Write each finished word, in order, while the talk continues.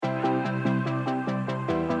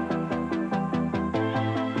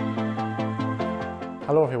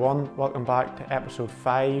Hello everyone, welcome back to episode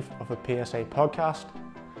 5 of the PSA podcast.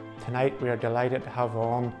 Tonight we are delighted to have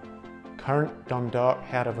on current Dundalk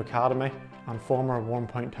Head of Academy and former 1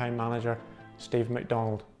 Point Town manager Steve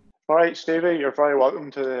McDonald. Alright Stevie, you're very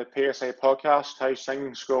welcome to the PSA podcast. How's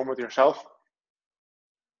things going with yourself?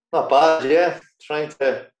 Not bad, yeah. Trying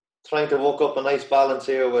to work up a nice balance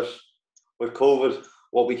here with COVID,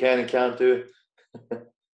 what we can and can't do.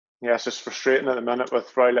 Yes, it's frustrating at the minute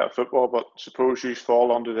with very little football, but suppose you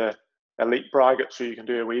fall under the elite bracket so you can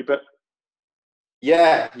do a wee bit.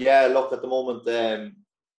 Yeah. Look, at the moment,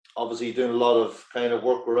 obviously doing a lot of kind of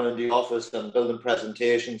work around the office and building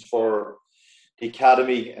presentations for the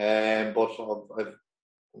academy. But I'm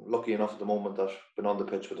lucky enough at the moment that I've been on the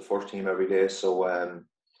pitch with the first team every day. So I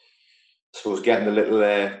suppose getting a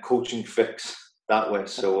little coaching fix that way.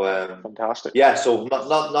 So fantastic. Yeah, so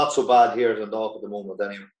not so bad here at Dundalk at the moment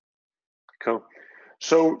anyway. Cool.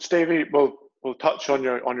 So Stevie, we'll touch on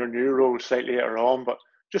your new role slightly later on, but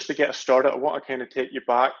just to get us started, I want to kind of take you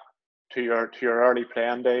back to your early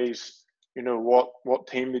playing days. You know, what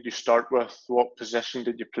team did you start with? What position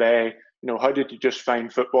did you play? You know, how did you just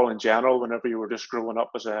find football in general whenever you were just growing up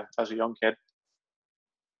as a young kid?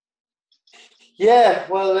 Yeah,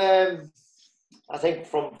 well, I think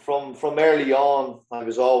from early on, I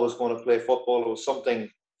was always going to play football. It was something,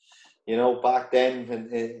 you know, back then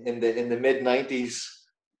in the mid-90s,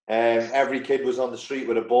 every kid was on the street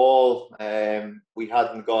with a ball. We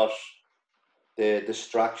hadn't got the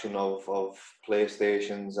distraction of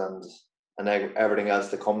PlayStations and everything else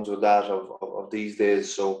that comes with that of these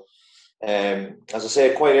days. So, as I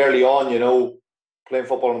say, quite early on, you know, playing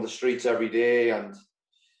football on the streets every day, and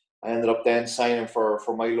I ended up then signing for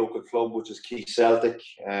my local club, which is Keith Celtic.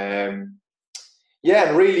 Yeah,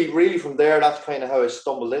 and really from there, that's kind of how I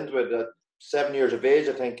stumbled into it. At 7 years of age,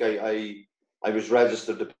 I think I was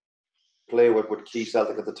registered to play with Keith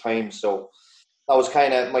Celtic at the time. So that was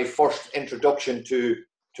kind of my first introduction to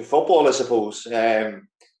football, I suppose. And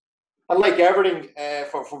like everything,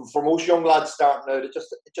 for most young lads starting out, it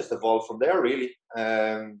just evolved from there, really.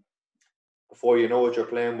 Before you know it, you're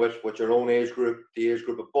playing with your own age group, the age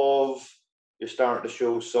group above. You're starting to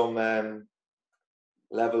show some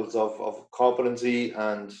levels of competency,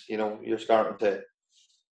 and you know you're starting to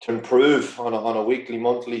improve on a weekly,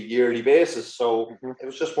 monthly, yearly basis. So It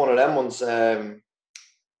was just one of them ones.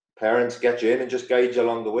 Parents get you in and just guide you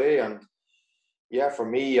along the way. And yeah, for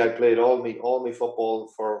me, I played all my football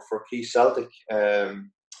for Keith Celtic, for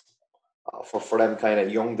them kind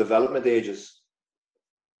of young development ages.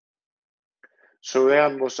 So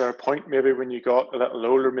then, was there a point maybe when you got a little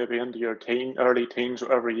older, maybe into your early teens,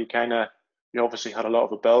 whatever, you obviously had a lot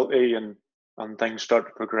of ability and things started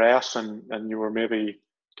to progress, and you were maybe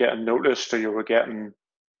getting noticed, or you were getting,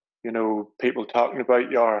 you know, people talking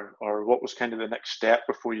about you, or what was kind of the next step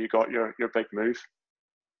before you got your big move?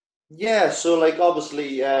 Yeah, so like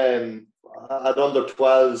obviously at under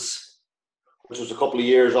 12s, which was a couple of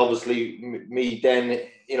years, obviously me then,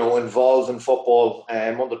 you know, involved in football.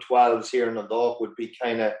 Under 12s here in Dundalk would be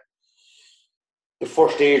kind of the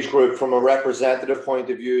first age group from a representative point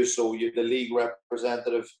of view. So you're the league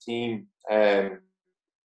representative team, and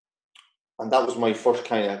that was my first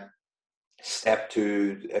kind of step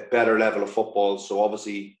to a better level of football. So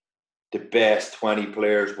obviously the best 20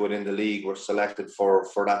 players within the league were selected for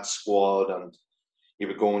that squad, and you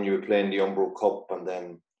would play in the Umbro Cup, and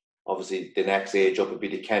then obviously the next age up would be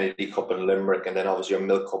the Kennedy Cup in Limerick, and then obviously your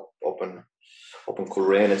Milk Cup up in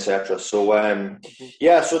Coleraine, etc. So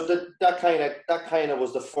yeah, so that kind of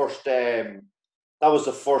was the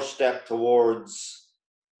first step towards,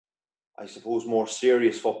 I suppose, more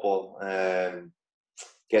serious football,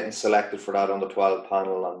 getting selected for that under 12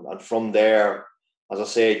 panel, and from there, as I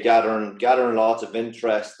say, gathering lots of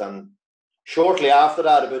interest. And shortly after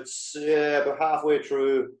that, about halfway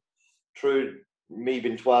through me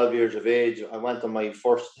being 12 years of age, I went on my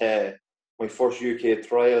first UK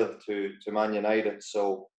trial to Man United.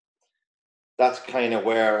 So that's kind of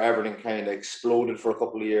where everything kind of exploded for a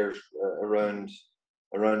couple of years around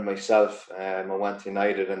myself. I went to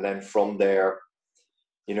United, and then from there,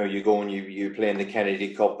 you know, you go and you play in the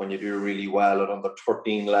Kennedy Cup, and you do really well at under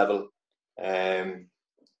 13 level.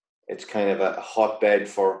 It's kind of a hotbed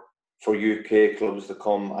for UK clubs to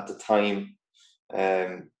come at the time,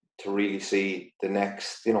 to really see the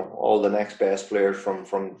next, you know, all the next best players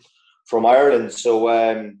from Ireland. So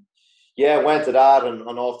yeah, went to that, and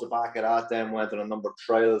off the back of that, then went on a number of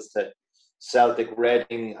trials to Celtic,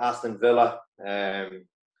 Reading, Aston Villa.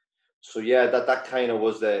 So yeah, that kind of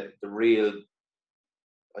was the real,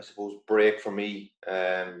 I suppose, break for me.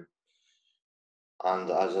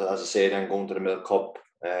 And as I say, then going to the Milk Cup,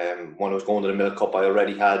 When I was going to the Milk Cup, I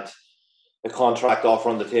already had a contract offer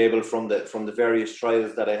on the table from the various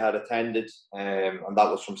trials that I had attended, and that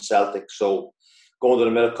was from Celtic. So going to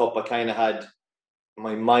the Milk Cup, I kind of had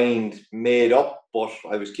my mind made up, but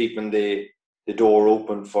I was keeping the door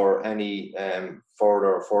open for any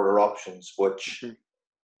further options, which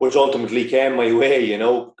ultimately came my way.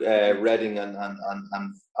 Reading and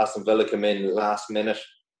Aston Villa came in last minute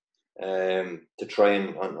to try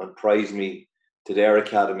and prize me to their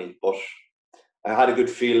academy, but I had a good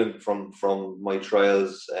feeling from my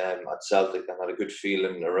trials at Celtic. I had a good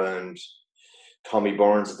feeling around Tommy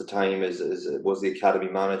Burns at the time was the academy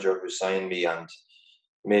manager who signed me and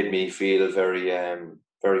made me feel very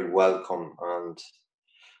very welcome, and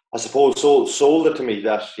I suppose sold it to me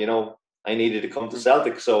that I needed to come to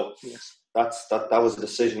Celtic. So that was a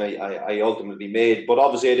decision I ultimately made. But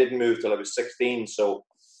obviously I didn't move till I was 16, so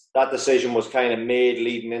that decision was kind of made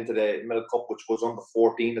leading into the Milk Cup, which was under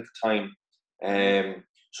 14 at the time.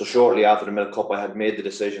 So shortly after the Milk Cup, I had made the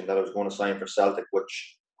decision that I was going to sign for Celtic,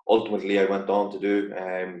 which ultimately I went on to do.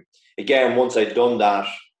 Again, once I'd done that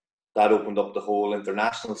opened up the whole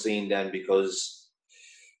international scene then, because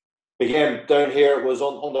again, down here it was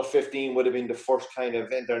under 15 would have been the first kind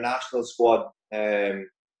of international squad.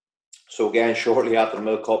 So again, shortly after the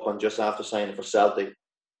Milk Cup and just after signing for Celtic,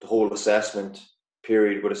 the whole assessment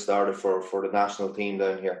period would have started for the national team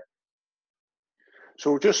down here.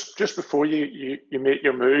 So just before you make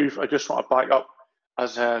your move, I just want to back up.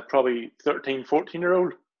 As a probably 13,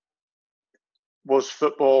 14-year-old, was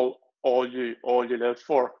football all you lived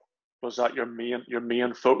for? Was that your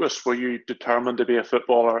main focus? Were you determined to be a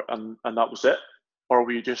footballer and that was it? Or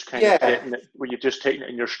were you just kind of taking it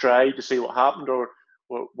in your stride to see what happened, or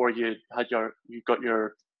were you got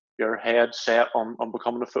your head set on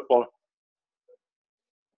becoming a footballer?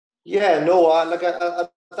 Yeah, no, at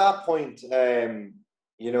that point,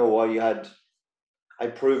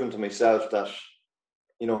 I'd proven to myself that,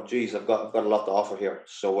 geez, I've got a lot to offer here.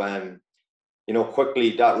 So,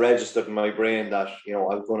 quickly that registered in my brain that, I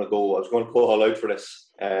was going to go all out for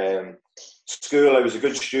this. School, I was a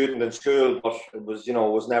good student in school, but it was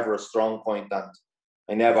never a strong point, and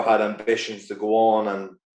I never had ambitions to go on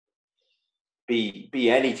and be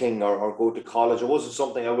anything or go to college. It wasn't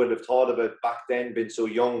something I would have thought about back then, being so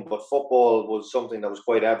young, but football was something that was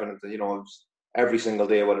quite evident. It was every single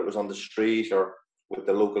day, whether it was on the street or with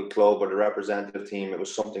the local club or the representative team, it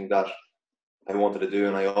was something that I wanted to do,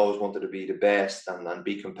 and I always wanted to be the best and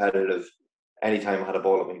be competitive anytime I had a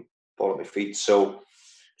ball at my feet. So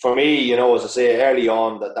for me, as I say, early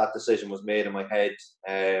on that decision was made in my head,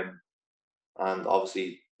 and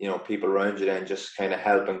obviously, people around you then just kind of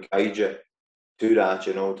help and guide you to that,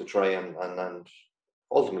 to try and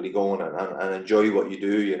ultimately go on and enjoy what you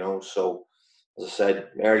do, So as I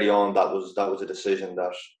said early on, that was a decision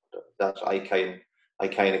that I kind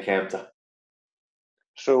of came to.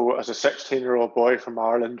 So as a 16-year-old boy from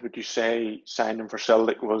Ireland, would you say signing for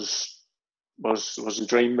Celtic was the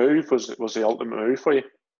dream move? Was the ultimate move for you?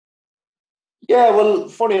 Yeah, well,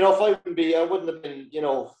 funny enough, I wouldn't have been,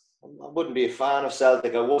 I wouldn't be a fan of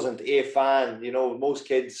Celtic. I wasn't a fan. Most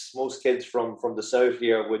kids from the south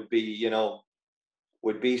here would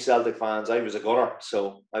be Celtic fans. I was a gunner,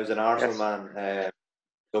 so I was an Arsenal man.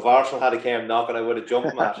 So if Arsenal had came knocking, I would have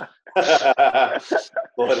jumped, Matt.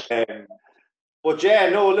 But yeah,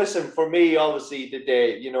 no. Listen, for me, obviously,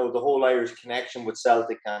 the whole Irish connection with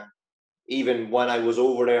Celtic, and even when I was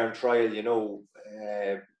over there on trial,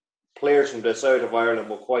 players from the south of Ireland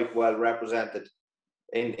were quite well represented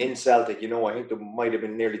in Celtic. I think there might have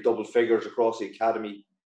been nearly double figures across the academy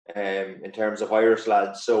in terms of Irish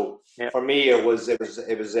lads. So for me, it was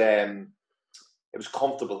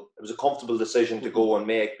comfortable. It was a comfortable decision to go and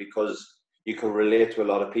make because you could relate to a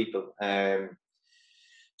lot of people.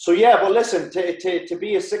 So yeah, but listen, to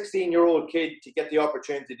be a 16-year-old kid, to get the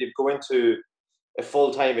opportunity to go into a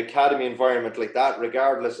full-time academy environment like that,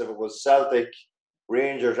 regardless if it was Celtic,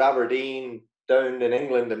 Rangers, Aberdeen, down in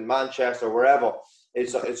England and Manchester, wherever,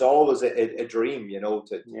 it's always a dream,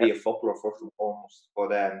 to be a footballer first and foremost.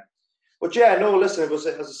 But yeah, no, listen, it was,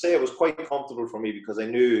 as I say, it was quite comfortable for me because I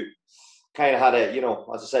knew kind of had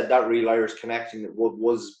as I said, that real Irish connection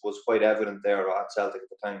was quite evident there at Celtic at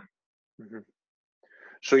the time. Mm-hmm.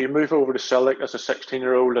 So you move over to Celtic as a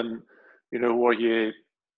 16-year-old, and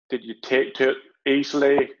did you take to it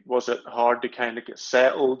easily? Was it hard to kind of get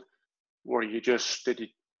settled? Did you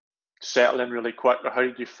settle in really quick, or how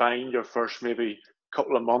did you find your first maybe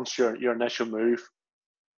couple of months, your initial move?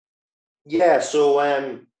 Yeah, so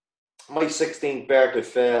my 16th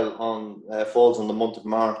birthday falls on the month of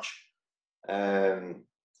March.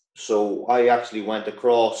 So I actually went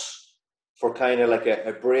across for kind of like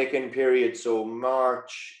a break-in period. So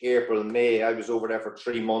March, April, May, I was over there for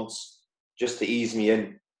 3 months just to ease me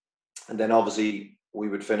in. And then obviously we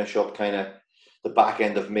would finish up kind of the back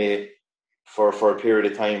end of May for a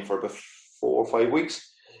period of time for about 4 or 5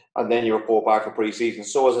 weeks. And then you report back for pre-season.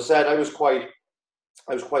 So as I said, I was quite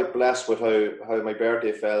blessed with how my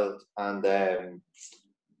birthday felt. And as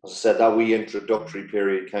I said, that wee introductory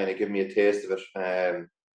period kind of gave me a taste of it.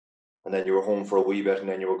 And then you were home for a wee bit, and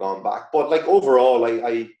then you were gone back. But like overall,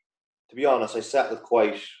 I to be honest, I settled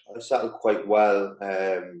quite well.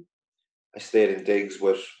 I stayed in digs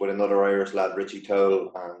with another Irish lad, Richie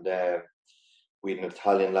Towell, and we had an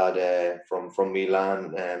Italian lad from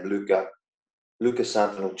Milan, Luca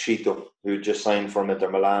Santonocito, who just signed from Inter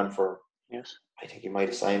Milan for. Yes. I think he might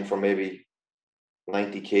have signed for maybe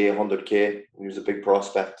 90k, 100k. He was a big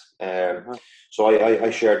prospect. So I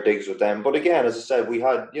shared digs with them. But again, as I said, we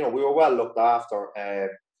were well looked after.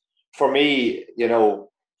 For me,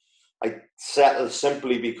 I settled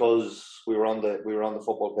simply because we were on the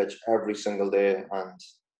football pitch every single day, and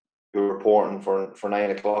you were reporting for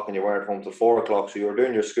 9 o'clock and you weren't home till 4 o'clock. So you were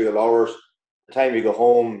doing your school hours. The time you go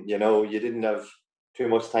home, you didn't have too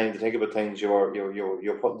much time to think about things. You're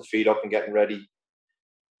putting the feet up and getting ready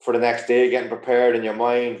for the next day, getting prepared in your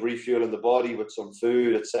mind, refueling the body with some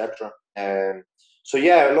food, etc. So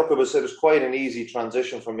yeah, look, it was quite an easy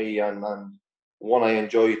transition for me, and one I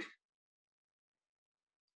enjoyed.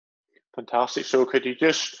 Fantastic. So could you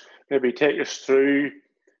just maybe take us through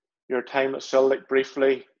your time at Celtic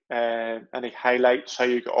briefly? Any highlights, how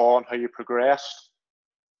you got on, how you progressed?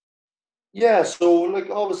 Yeah, so like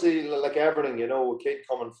obviously like everything, a kid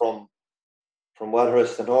coming from whether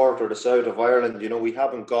it's the north or the south of Ireland, we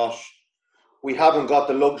haven't got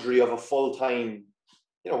the luxury of a full-time,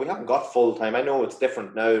 we haven't got full-time. I know it's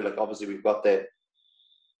different now. Like obviously we've got the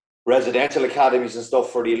residential academies and stuff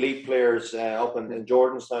for the elite players up in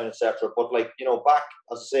Jordanstown, etc. But like, back,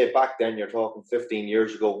 as I say, back then, you're talking 15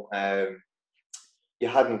 years ago, you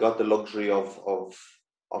hadn't got the luxury of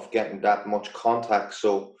getting that much contact.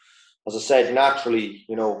 So as I said, naturally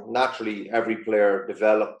every player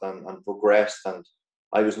developed and progressed, and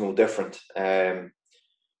I was no different.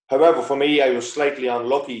 However, for me, I was slightly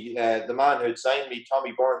unlucky. The man who had signed me,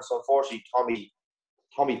 Tommy Burns, unfortunately,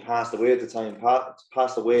 Tommy passed away at the time.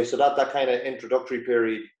 Passed away. So that kind of introductory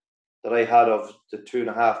period that I had of the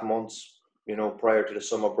 2.5 months, prior to the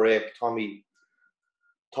summer break, Tommy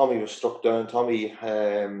was struck down.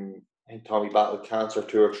 I think Tommy battled cancer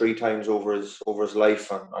 2 or 3 times over his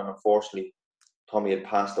life, and unfortunately, Tommy had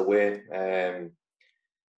passed away. And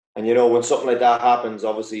when something like that happens,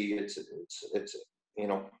 obviously it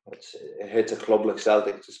hits a club like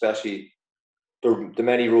Celtic, especially the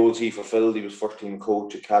many roles he fulfilled. He was first team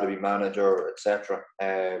coach, academy manager, etc.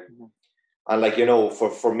 And like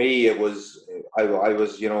for me, it was I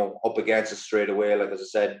was up against it straight away. Like as I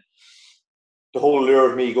said, the whole lure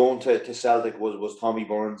of me going to Celtic was Tommy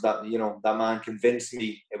Burns. That that man convinced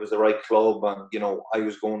me it was the right club, and I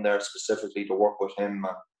was going there specifically to work with him.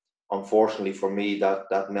 And unfortunately for me,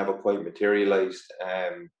 that never quite materialised.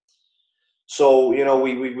 So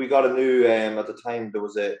we got a new at the time there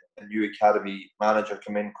was a new academy manager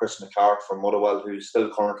come in, Chris McCart from Motherwell, who's still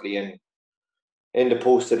currently in the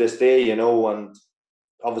post to this day. And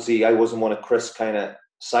obviously I wasn't one of Chris kind of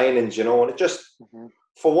signings, and it just.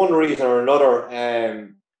 For one reason or another,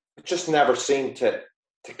 it just never seemed to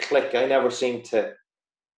click. I never seemed to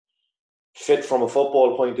fit from a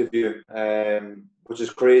football point of view, which is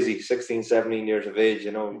crazy. 16, 17 years of age,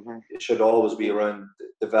 it should always be around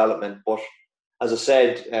development. But as I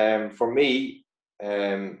said, for me,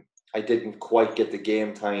 I didn't quite get the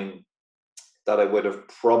game time that I would have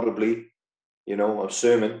probably,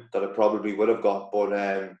 assuming that I probably would have got. But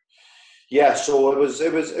yeah, so it was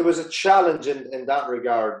a challenge in that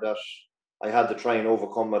regard that I had to try and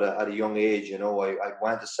overcome at a young age. I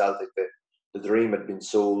went to Celtic. The dream had been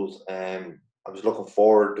sold. I was looking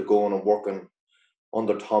forward to going and working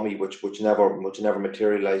under Tommy, which never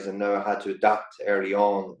materialised, and now I had to adapt early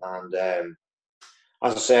on. And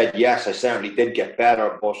as I said, yes, I certainly did get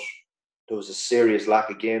better, but there was a serious lack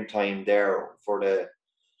of game time there for the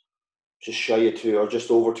just shy of 2 or just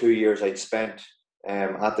over 2 years I'd spent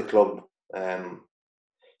at the club.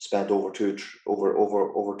 Spent over 2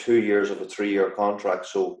 years of a 3-year contract,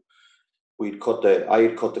 so I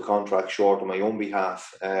had cut the contract short on my own behalf,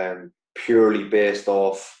 purely based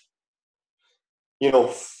off,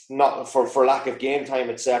 not for lack of game time,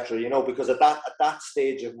 etc. Because at that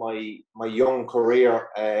stage of my young career,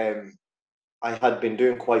 I had been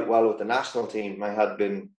doing quite well with the national team. I had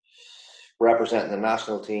been representing the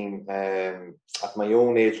national team. At my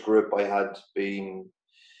own age group, I had been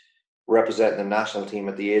representing the national team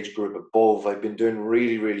at the age group above. I've been doing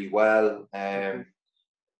really, really well. In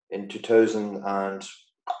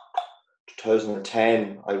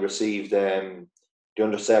 2010, I received the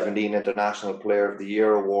Under-17 International Player of the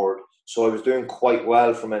Year award. So I was doing quite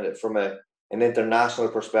well from an international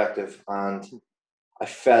perspective, and I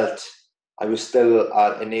felt I was still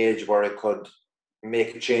at an age where I could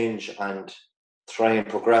make a change and try and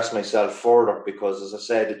progress myself further, because, as I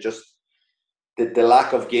said, it just the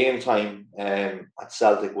lack of game time at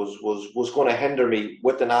Celtic was going to hinder me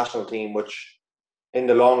with the national team, which in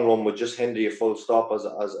the long run would just hinder you full stop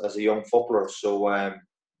as a young footballer. So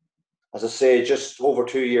as I say, just over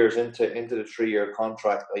 2 years into the 3-year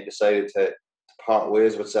contract, I decided to part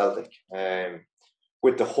ways with Celtic,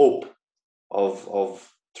 with the hope of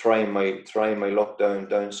trying my luck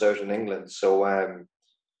down south in England. So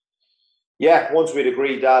once we'd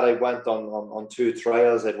agreed that, I went on 2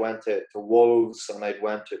 trials. I went to Wolves and I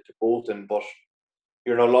went to Bolton, but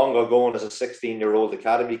you're no longer going as a 16-year-old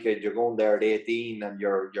academy kid. You're going there at 18, and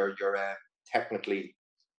you're technically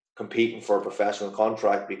competing for a professional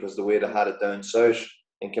contract, because the way they had it down south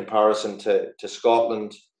in comparison to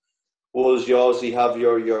Scotland was you obviously have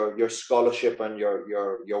your scholarship and your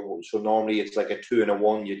so normally it's like a 2 and a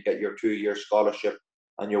 1. You'd get your 2-year scholarship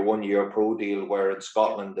and your 1-year pro deal, where in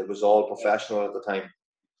Scotland it was all professional at the time.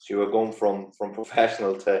 So you were going from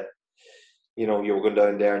professional to, you were going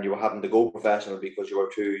down there and you were having to go professional because you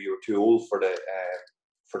were too old for the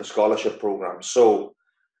scholarship program. So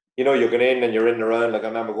you're going in and you're in and around. Like, I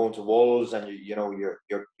remember going to Wolves and you're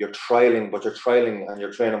trialing, but you're trialing and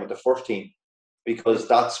you're training with the first team, because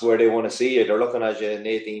that's where they want to see you. They're looking at you, an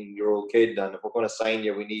 18-year-old kid, and if we're going to sign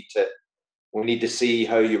you, we need to see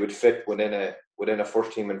how you would fit within a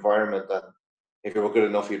first team environment. And if you were good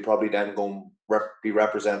enough, you'd probably then go and be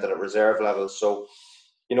represented at reserve level. So,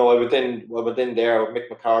 I went in there. Mick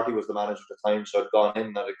McCarthy was the manager at the time, so I'd gone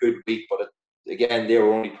in at a good week. But again, they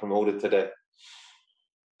were only promoted to the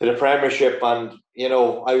Premiership, and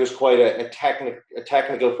I was quite a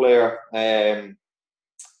technical player. I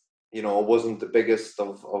wasn't the biggest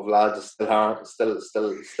of lads.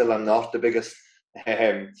 Still I'm not the biggest.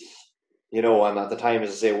 And at the time, as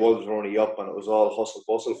I say, Wolves were only up, and it was all hustle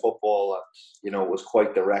bustle football, and it was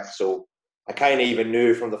quite direct. So I kind of even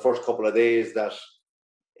knew from the first couple of days that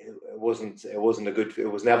it wasn't a good.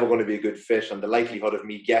 It was never going to be a good fit, and the likelihood of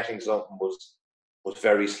me getting something was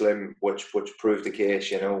very slim, which proved the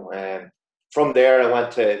case. From there, I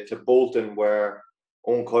went to Bolton, where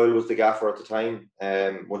Owen Coyle was the gaffer at the time.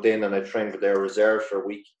 Went in and I trained with their reserves for a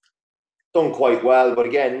week. Done quite well, but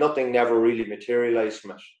again, nothing never really materialised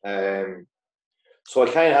from it. So I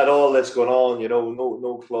kind of had all this going on,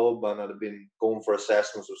 no club, and I'd been going for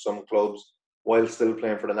assessments with some clubs while still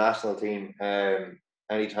playing for the national team.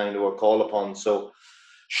 Anytime they were called upon. So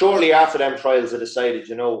shortly after them trials, I decided,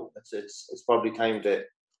 it's probably time to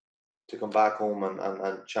come back home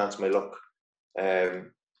and chance my luck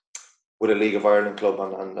with a League of Ireland club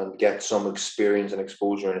and get some experience and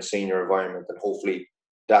exposure in a senior environment, and hopefully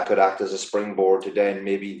that could act as a springboard to then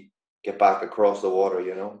maybe get back across the water,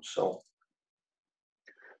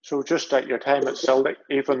 So just at your time at Celtic,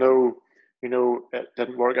 even though, it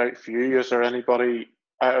didn't work out for you, is there anybody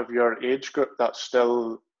out of your age group that's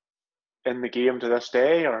still in the game to this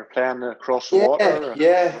day or playing across the water?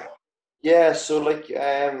 Yeah. So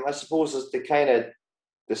I suppose it's the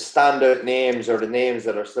standout names, or the names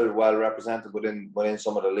that are still well represented within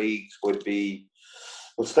some of the leagues, would be,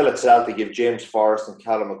 still at Celtic, you have James Forrest and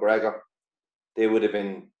Callum McGregor. They would have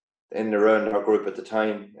been in and around our group at the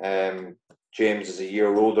time. James is a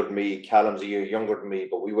year older than me, Callum's a year younger than me,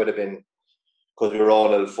 but we would have been, because we were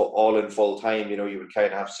all in full time, you would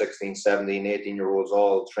kind of have 16, 17, 18-year-olds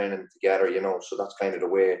all training together, so that's kind of the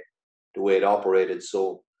way it operated.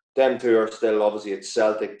 So them two are still obviously at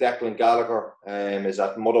Celtic. Declan Gallagher is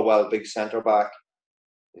at Motherwell, big centre-back.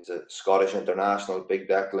 He's a Scottish international. Big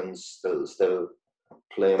Declan's still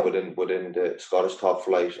playing within the Scottish top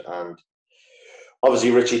flight. And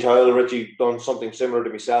obviously Richie Towell. Richie done something similar to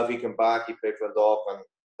myself. He came back, he played for Dundalk, and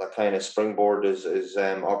that kind of springboard his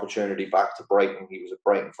opportunity back to Brighton. He was at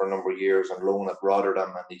Brighton for a number of years and loan at Rotterdam,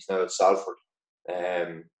 and he's now at Salford.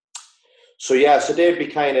 So they'd be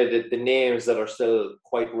kind of the names that are still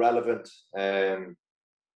quite relevant,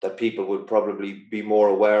 that people would probably be more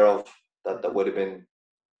aware of, that would have been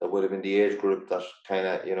the age group that kind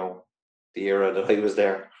of, the era that I was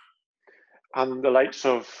there. And the likes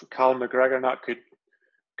of Callum McGregor, and that,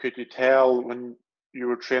 could you tell when you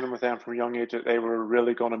were training with them from a young age that they were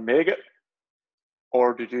really going to make it?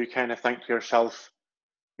 Or did you kind of think to yourself,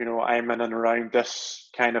 I'm in and around this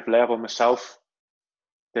kind of level myself?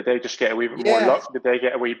 Did they just get a wee bit more Yeah, luck? Did they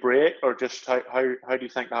get a wee break, or just how do you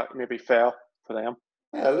think that maybe fell for them?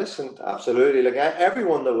 yeah. Listen, absolutely. Like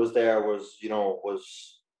everyone that was there was,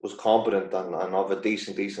 was competent and of a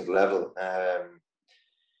decent level.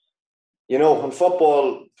 In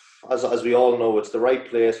football, as we all know, it's the right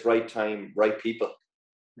place, right time, right people.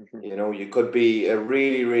 Mm-hmm. You could be a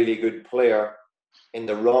really, really good player in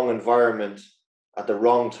the wrong environment at the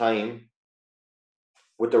wrong time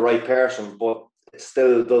with the right person, but it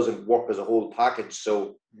still doesn't work as a whole package.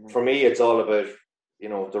 So for me, it's all about,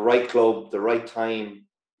 the right club, the right time,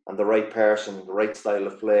 and the right person, the right style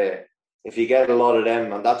of play. If you get a lot of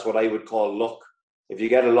them, and that's what I would call luck, if you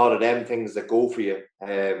get a lot of them things that go for you,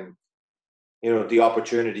 the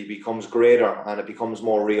opportunity becomes greater and it becomes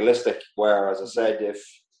more realistic. Where, as I said,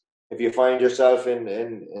 if you find yourself in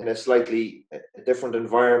a slightly different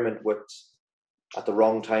environment with at the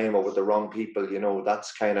wrong time or with the wrong people,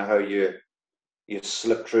 that's kind of how you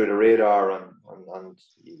slip through the radar and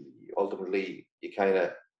ultimately you kind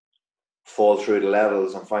of fall through the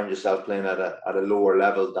levels and find yourself playing at a lower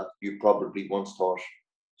level that you probably once thought,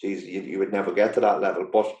 geez, you would never get to that level.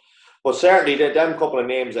 But certainly them couple of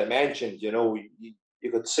names I mentioned, you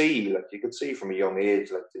could see from a young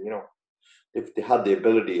age, if they had the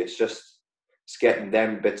ability, it's getting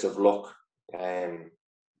them bits of luck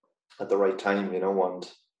at the right time,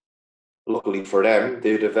 and luckily for them,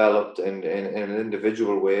 they developed in an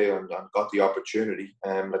individual way and got the opportunity.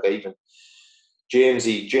 Like even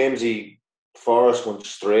Jamesy Forrest went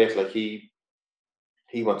straight, like he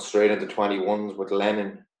went straight into 21s with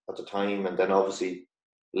Lennon at the time, and then obviously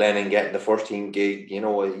Lennon getting the first team gig,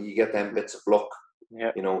 you get them bits of luck.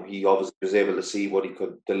 Yeah. He obviously was able to see what he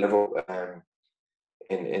could deliver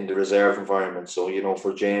in the reserve environment. So,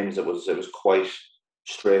 for James, it was quite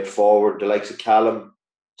straightforward. The likes of Callum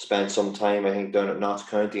spent some time, I think, down at Notts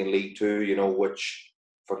County in League Two, which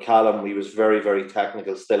for Callum, he was very, very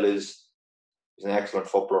technical, still is. He's an excellent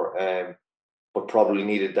footballer, but probably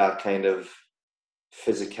needed that kind of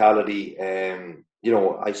physicality.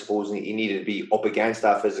 I suppose he needed to be up against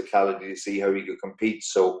that physicality to see how he could compete.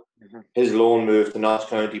 So his loan move to Notts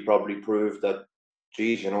County probably proved that,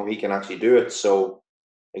 geez, he can actually do it. So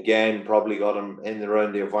again, probably got him in and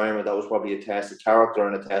around the environment. That was probably a test of character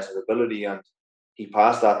and a test of ability, and he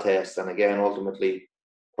passed that test. And again, ultimately,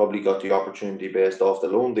 probably got the opportunity based off the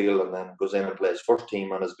loan deal, and then goes in and plays first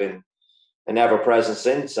team and has been an ever present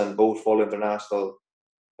since, and both full international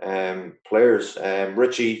players.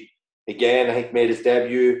 Richie, again, I think made his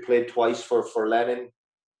debut, played twice for Lennon,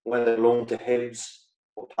 went on loan to Hibs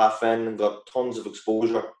with Pat Fenn and got tons of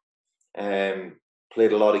exposure.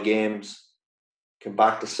 Played a lot of games, came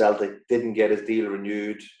back to Celtic, didn't get his deal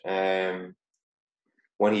renewed.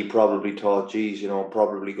 When he probably thought, geez, I'm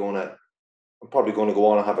probably going to go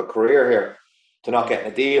on and have a career here, to not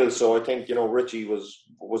getting a deal. So I think, Richie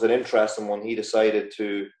was an interesting one. He decided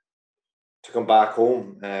to come back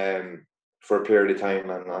home for a period of time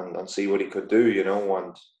and see what he could do,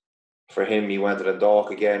 and for him, he went to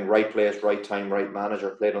Dundalk again, right place, right time, right manager,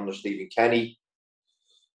 played under Stephen Kenny,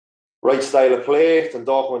 right style of play.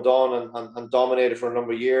 Dundalk went on and dominated for a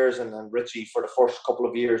number of years, and Richie, for the first couple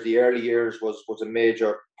of years, the early years, was a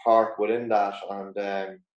major part within that, and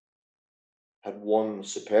had one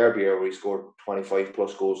superb year where he scored 25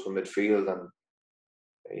 plus goals from midfield, and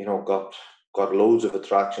got loads of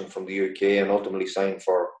attraction from the UK, and ultimately signed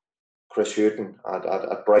for Chris Hughton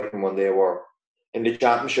at Brighton when they were in the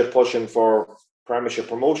Championship pushing for Premiership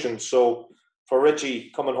promotion. So for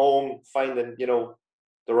Richie, coming home, finding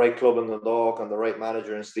the right club in the Dundalk and the right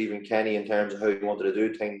manager in Stephen Kenny in terms of how he wanted to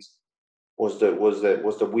do things was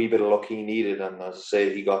the wee bit of luck he needed. And as I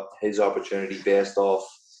say, he got his opportunity based off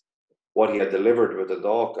what he had delivered with the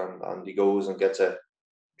Dundalk, and he goes and gets a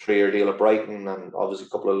 3-year deal at Brighton, and obviously a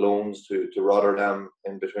couple of loans to Rotterdam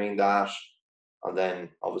in between that, and then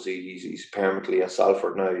obviously he's permanently at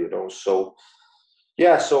Salford now, So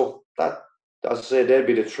yeah, so that, as I say, they'd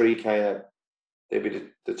be the three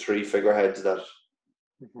the three figureheads that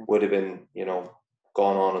would have been,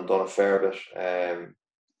 gone on and done a fair bit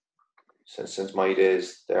since my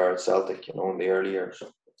days there at Celtic, in the early years.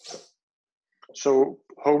 So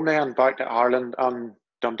home then, back to Ireland, and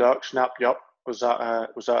Dundalk snapped you up. Was that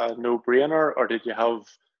a no-brainer, or did you have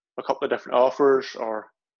a couple of different offers?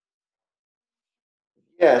 Or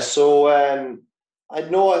yeah, so I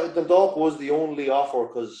know Dundalk was the only offer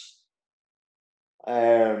because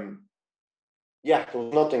there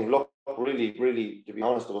was nothing. Look, really, to be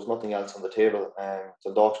honest, there was nothing else on the table.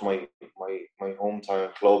 Dundalk's my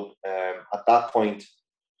hometown club. At that point,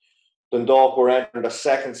 Dundalk were entering the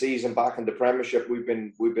second season back in the Premiership. We've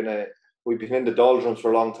been in the doldrums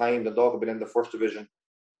for a long time. Dundalk have been in the first division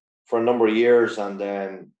for a number of years,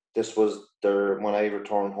 and this was when I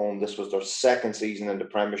returned home, this was their second season in the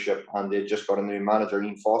Premiership, and they just got a new manager,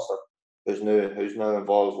 Ian Foster, who's now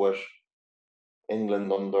involved with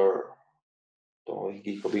England under. Don't know,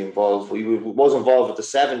 he could be involved. He was involved with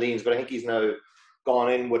the 17s, but I think he's now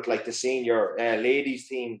gone in with like the senior ladies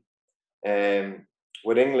team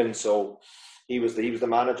with England. So he was the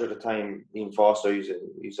manager at the time, Ian Foster. He's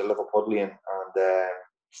a Liverpudlian, and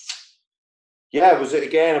yeah, it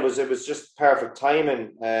was just perfect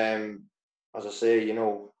timing. As I say,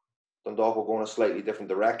 Dundalk were going a slightly different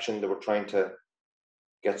direction. They were trying to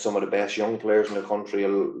get some of the best young players in the country,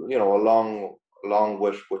 along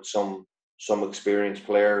with some experienced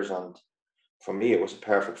players, and for me, it was a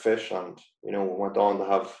perfect fit. And we went on to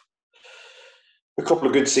have a couple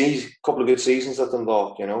of good seasons at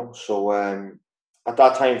Dundalk. So at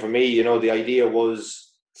that time, for me, the idea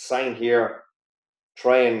was sign here,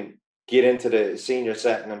 try and get into the senior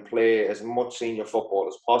setting and play as much senior football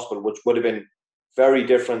as possible, which would have been very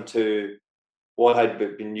different to what I'd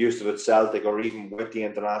been used to with Celtic or even with the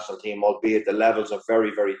international team, albeit the levels are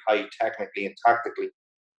very, very high technically and tactically.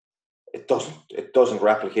 It doesn't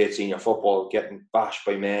replicate senior football, getting bashed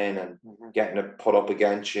by men and getting it put up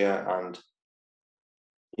against you, and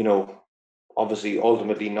obviously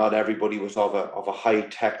ultimately not everybody was of a high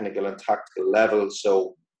technical and tactical level,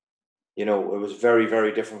 so it was a very,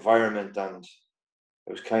 very different environment, and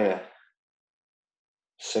it was kind of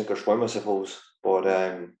sink or swim, I suppose. But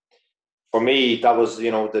for me, that was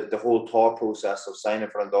the whole thought process of signing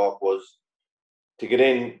for Dundalk was to get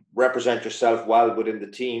in, represent yourself well within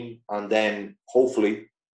the team, and then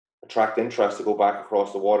hopefully attract interest to go back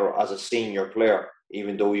across the water as a senior player,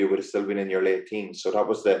 even though you would have still been in your late teens. So that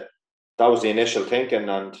was the initial thinking.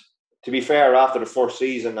 And to be fair, after the first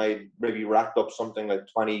season, I maybe racked up something like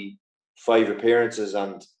 25 appearances,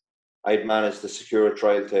 and I'd managed to secure a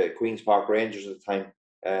trial to Queen's Park Rangers at the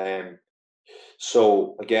time.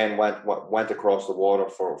 So again, went across the water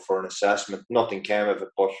for an assessment. Nothing came of it,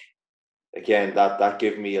 but again, that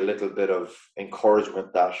gave me a little bit of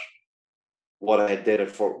encouragement that what I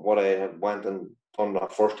had went and done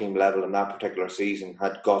at first team level in that particular season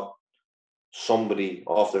had got somebody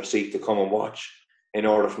off their seat to come and watch in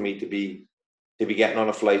order for me to be getting on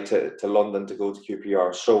a flight to London to go to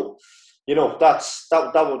QPR. So,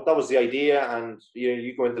 that was the idea, and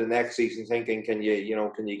you go into the next season thinking, can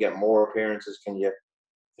you get more appearances? Can you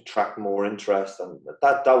attract more interest? And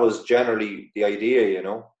that was generally the idea,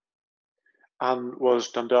 And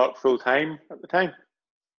was Dundalk full time at the time?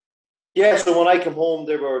 Yeah, so when I came home,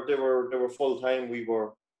 they were full time. We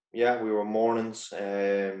were mornings.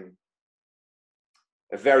 A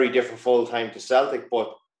very different full time to Celtic,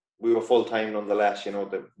 but we were full time nonetheless.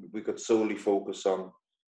 That we could solely focus on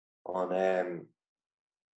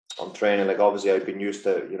training. Like obviously, I've been used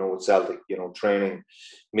to with Celtic, training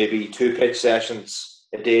maybe 2 pitch sessions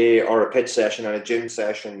a day or a pitch session and a gym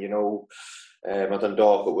session. At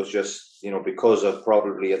Dundalk, it was just because of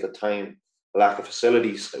probably at the time lack of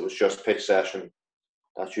facilities, it was just pitch session.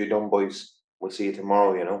 That's you done, boys. We'll see you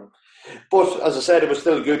tomorrow. But as I said, it was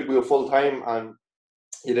still good. We were full time, and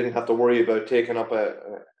you didn't have to worry about taking up a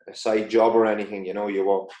side job or anything.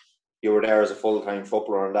 You were there as a full time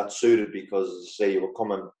footballer, and that suited because, as I say, you were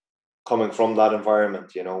coming from that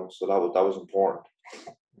environment. So that was important.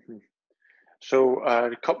 So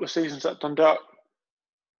a couple of seasons at Dundalk.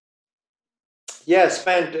 Yeah,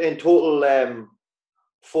 spent in total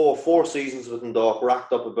four seasons with Dundalk,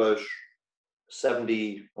 racked up about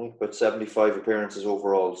 75 appearances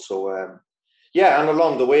overall. So and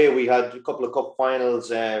along the way we had a couple of cup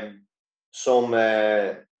finals, some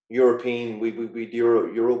European. We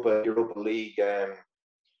Europa League.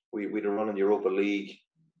 We'd run in the Europa League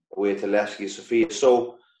away to Levski Sofia.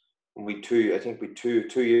 So two years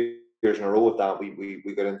in a row with that,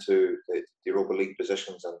 we got into the Europa League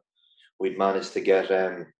positions, and we'd managed to get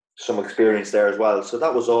some experience there as well. So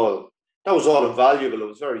that was all invaluable. It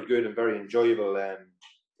was very good and very enjoyable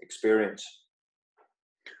experience.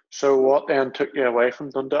 So what then took you away from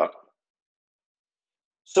Dundalk?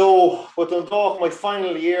 So with Dundalk, my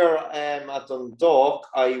final year at Dundalk,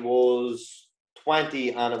 I was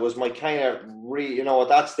 20, and it was my kind of at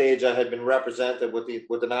that stage I had been represented with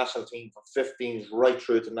the national team for 15s right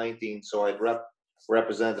through to 19. So I'd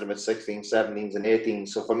represented them at 16s, 17s, and 18s.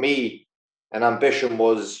 So for me, an ambition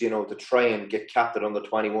was, to try and get captain on the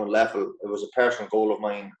 21 level. It was a personal goal of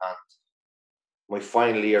mine, and my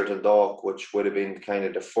final year at Dundalk, which would have been kind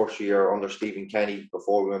of the first year under Stephen Kenny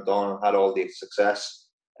before we went on and had all the success.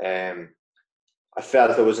 I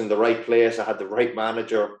felt I was in the right place. I had the right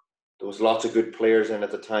manager. There was lots of good players in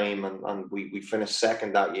at the time, and we finished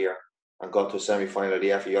second that year. and got to a semi-final of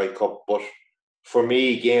the FAI Cup. But for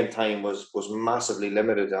me, game time was massively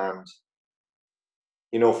limited, and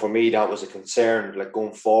for me that was a concern. Like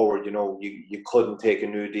going forward, you couldn't take a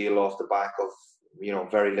new deal off the back of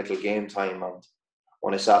very little game time. And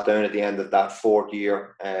when I sat down at the end of that fourth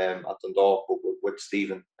year at Dundalk with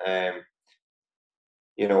Stephen, I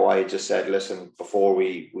just said, listen, before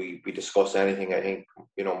we discuss anything, I think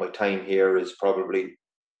my time here is probably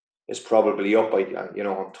up.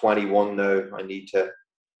 I'm 21 now. I need to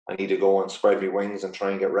go and spread my wings and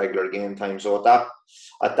try and get regular game time. So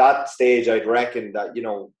at that stage, I'd reckon that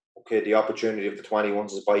okay, the opportunity of the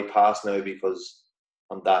 21s is bypassed now, because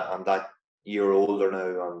I'm that year older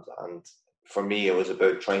now, and for me it was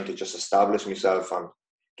about trying to just establish myself and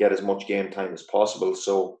get as much game time as possible.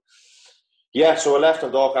 So I left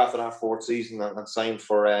Dundalk after that fourth season and signed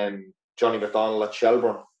for Johnny McDonald at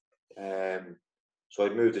Shelbourne. So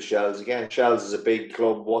I'd moved to Shells again. Shells is a big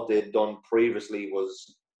club. What they'd done previously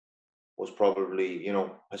was probably,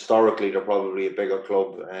 historically they're probably a bigger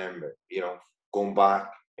club. Going back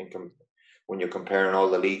when you're comparing all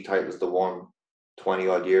the league titles they won 20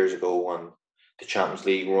 odd years ago, and the Champions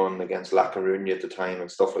League run against La Coruña at the time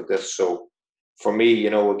and stuff like this. So for me,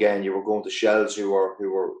 again, you were going to Shells who weren't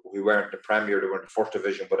in the Premier, they were in the first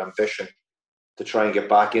division, but ambition to try and get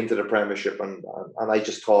back into the Premiership. And I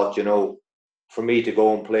just thought, for me to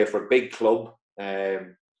go and play for a big club,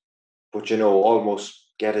 but almost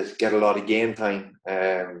get a lot of game time.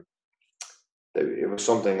 It was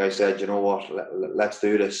something I said, let's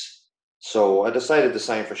do this. So I decided to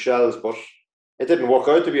sign for Shells, but it didn't work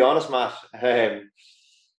out, to be honest, Matt.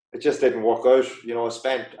 It just didn't work out. I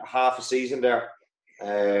spent half a season there.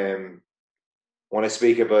 When I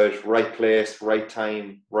speak about right place, right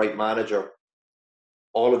time, right manager,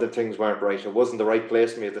 all of the things weren't right. It wasn't the right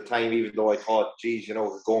place for me at the time, even though I thought, geez,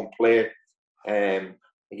 go and play.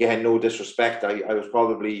 Again, no disrespect. I was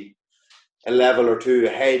probably a level or two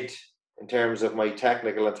ahead in terms of my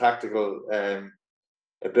technical and tactical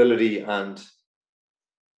ability, and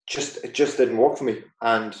it just didn't work for me.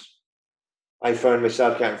 And I found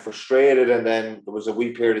myself getting frustrated, and then there was a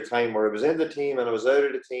wee period of time where I was in the team and I was out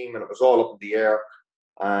of the team, and it was all up in the air.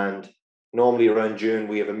 And normally around June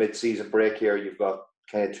we have a mid-season break here. You've got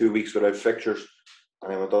kind of 2 weeks without fixtures,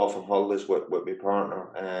 and I went off on holidays with my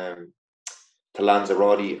partner to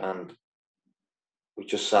Lanzarote, and we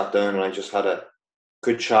just sat down and I just had a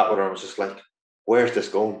good chat with her. I was just like, where's this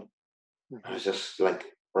going? I was just like,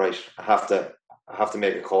 right, I have to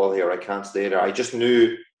make a call here. I can't stay there. I just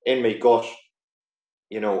knew in my gut,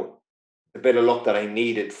 the bit of luck that I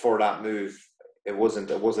needed for that move, it wasn't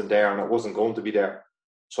there, and it wasn't going to be there.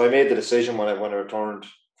 So I made the decision when I returned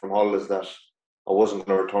from holidays that I wasn't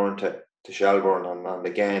going to return to Shelbourne, and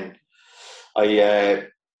again, I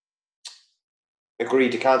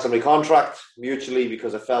agreed to cancel my contract mutually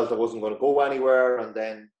because I felt I wasn't going to go anywhere. And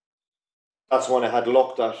then that's when I had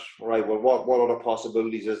looked at, right, well, what other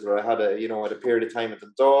possibilities is there? I had a period of time at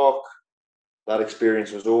the Dock. That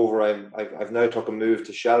experience was over. I've now took a move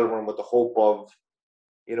to Shelbourne with the hope of,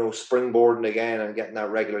 springboarding again and getting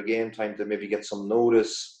that regular game time to maybe get some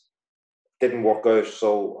notice. Didn't work out,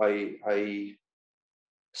 so I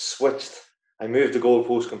switched. I moved the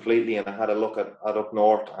goalpost completely, and I had a look at up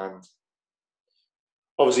north. And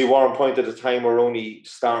obviously, Warrenpoint at the time were only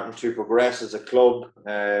starting to progress as a club.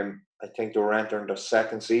 I think they were entering their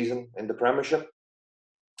second season in the Premiership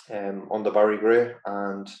under Barry Gray,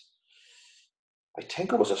 and I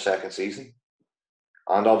think it was a second season.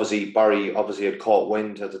 And obviously, Barry had caught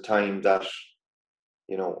wind at the time that,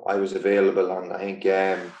 I was available. And I think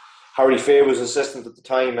Harry Fay was assistant at the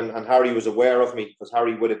time, and Harry was aware of me because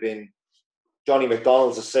Harry would have been Johnny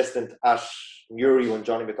McDonald's assistant at Newry when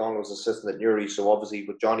Johnny McDonald was assistant at Newry. So obviously,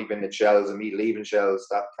 with Johnny being at Shells and me leaving Shells,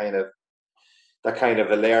 that kind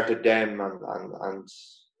of alerted them. And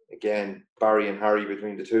again, Barry and Harry,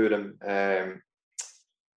 between the two of them,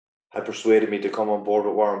 had persuaded me to come on board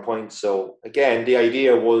with Warrenpoint. So again, the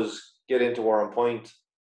idea was get into Warrenpoint,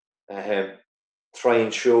 try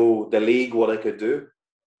and show the league what I could do,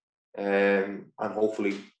 and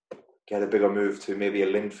hopefully get a bigger move to maybe a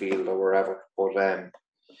Linfield or wherever. But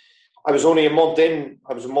I was only a month in.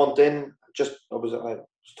 I was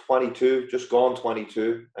 22, just gone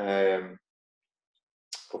 22.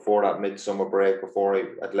 Before that midsummer break, before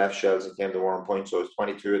I'd left Shells and came to Warrenpoint, so I was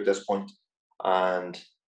 22 at this point. And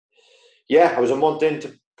I was a month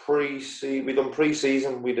into pre-season. We done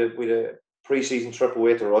pre-season. We did a pre-season trip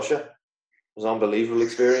away to Russia. It was an unbelievable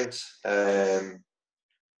experience. And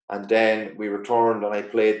then we returned, and I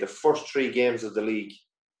played the first 3 games of the league.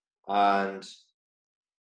 And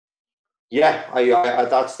Yeah, I at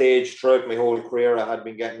that stage throughout my whole career, I had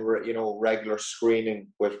been getting regular screening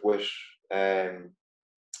um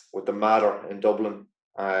with the Mater in Dublin,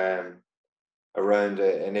 around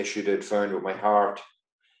an issue they'd found with my heart.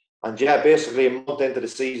 And yeah, basically a month into the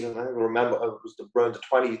season, I remember it was around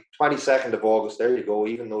the 22nd of August. There you go,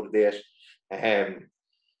 even though the date. Um,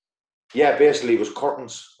 yeah, basically it was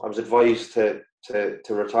curtains. I was advised to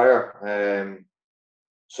retire.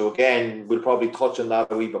 So again, we'll probably touch on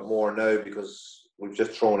that a wee bit more now because we've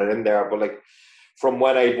just thrown it in there. But like from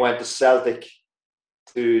when I went to Celtic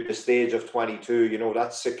to the stage of 22,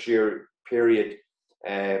 that 6 year period,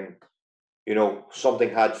 um, something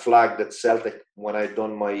had flagged at Celtic when I'd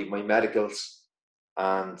done my medicals.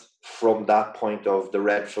 And from that point of the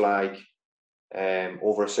red flag,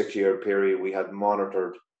 over a 6 year period, we had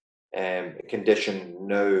monitored a condition.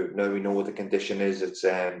 Now we know what the condition is. It's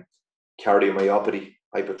cardiomyopathy,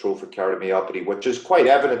 hypertrophic cardiomyopathy, which is quite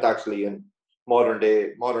evident actually in modern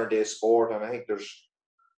day sport. And I think there's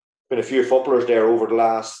been a few footballers there over the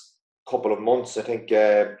last couple of months. I think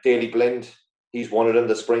Daley Blind, he's one of them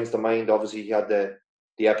that springs to mind. Obviously, he had the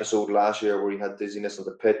episode last year where he had dizziness on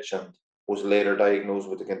the pitch and was later diagnosed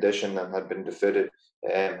with the condition and had been fitted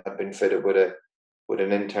with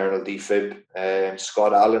an internal defib.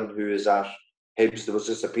 Scott Allen, who is at Hibs, there was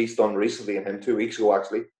just a piece done recently on him 2 weeks ago.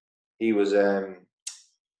 Actually, he was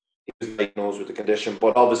diagnosed with the condition,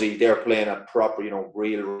 but obviously they're playing at proper,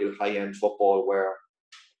 real high end football where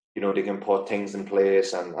they can put things in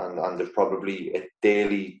place and there's probably a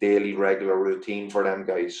daily regular routine for them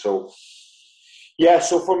guys. So yeah,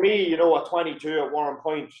 so for me, at 22 at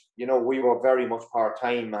Warrenpoint, we were very much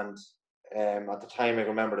part-time, and at the time I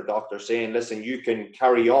remember the doctor saying, listen, you can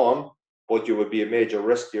carry on, but you would be a major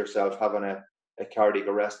risk to yourself having a cardiac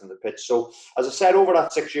arrest on the pitch. So as I said, over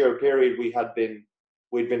that 6 year period,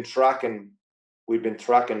 we'd been tracking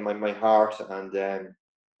my heart, and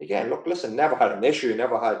again, look, listen, never had an issue,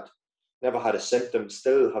 never had a symptom,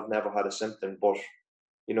 still have never had a symptom, but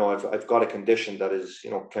I've got a condition that is,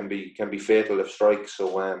 can be fatal if strikes. So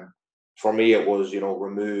for me, it was,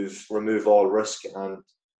 remove all risk, and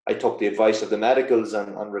I took the advice of the medicals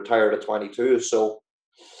and retired at 22. So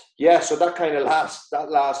yeah, so that kind of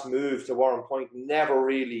last move to Warrenpoint never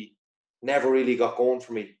really got going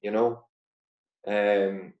for me,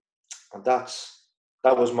 and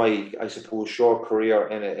that was my, I suppose, short career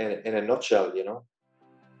in a nutshell,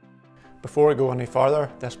 Before we go any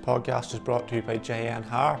further, this podcast is brought to you by JN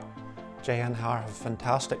Hair. JN Hair have a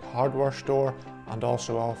fantastic hardware store and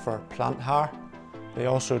also offer plant hair. They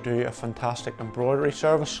also do a fantastic embroidery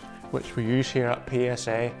service, which we use here at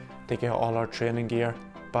PSA to get all our training gear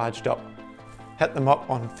badged up. Hit them up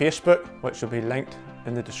on Facebook, which will be linked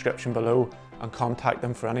in the description below, and contact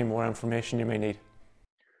them for any more information you may need.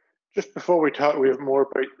 Just before we have more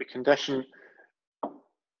about the condition,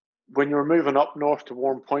 when you're moving up north to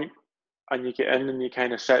Warrenpoint and you get in and you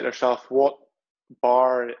kind of set yourself, what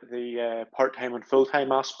bar the part-time and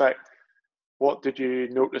full-time aspect, what did you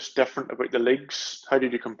notice different about the leagues? How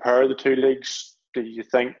did you compare the two leagues? Did you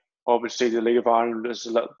think, obviously, the League of Ireland is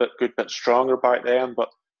a little bit stronger back then, but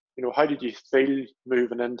how did you feel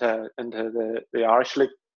moving into the Irish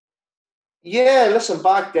League? Yeah, listen,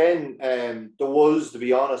 back then, to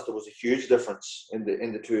be honest, there was a huge difference in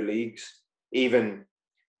the two leagues. Even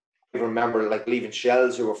I remember like leaving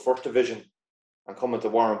Shells, who were first division, and coming to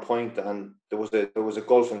Warrenpoint, and there was a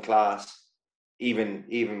gulf in class.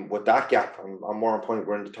 Even with that gap, and Warrenpoint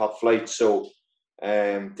were in the top flight. So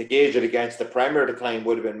to gauge it against the Premier decline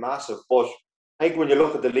would have been massive. But I think when you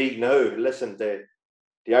look at the league now, listen, the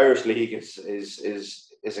Irish League is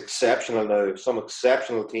exceptional now. Some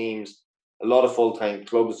exceptional teams, a lot of full-time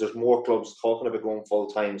clubs. There's more clubs talking about going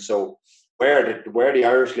full-time. So where the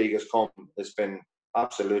Irish League has come has been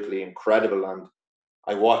absolutely incredible. And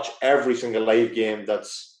I watch every single live game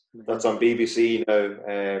that's on BBC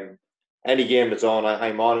now. Any game that's on,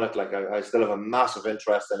 I'm on it. Like I still have a massive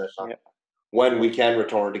interest in it. And when we can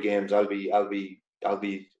return to games, I'll be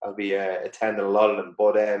attending a lot of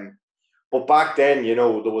them. But back then, there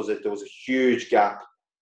was a huge gap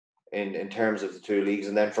in terms of the two leagues.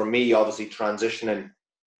 And then for me, obviously transitioning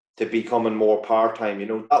to becoming more part-time,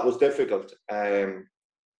 that was difficult.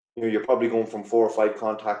 You're probably going from 4 or 5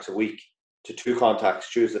 contacts a week to 2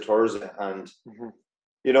 contacts Tuesday, Thursday. And,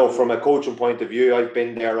 from a coaching point of view, I've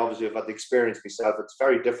been there, obviously I've had the experience myself. It's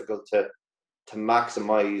very difficult to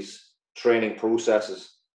maximize training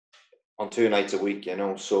processes on 2 nights a week,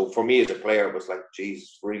 So for me as a player, it was like,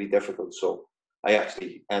 geez, really difficult. So I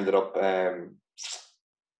actually ended up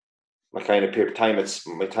my time at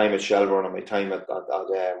Shelbourne and my time at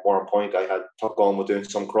Warrenpoint, I had took on with doing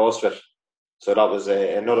some CrossFit. So that was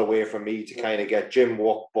another way for me to kind of get gym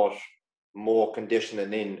work, but more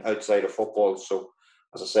conditioning in outside of football. So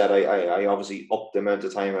as I said, I obviously upped the amount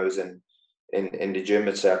of time I was in the gym,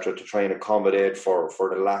 etc., to try and accommodate for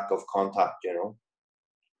the lack of contact, you know.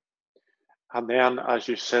 And then, as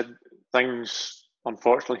you said, things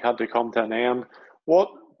unfortunately had to come to an end.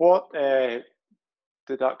 What did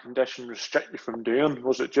that condition restrict you from doing?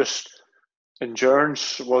 Was it just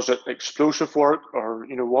endurance? Was it explosive work, or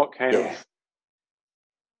what kind of?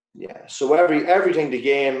 Yeah. So everything the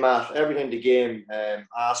game, Matt, everything the game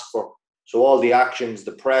asked for. So all the actions,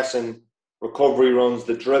 the pressing, recovery runs,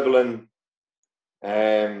 the dribbling,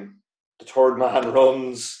 the third man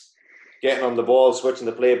runs, getting on the ball, switching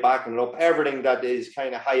the play, backing it up, everything that is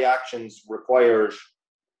kind of high actions requires,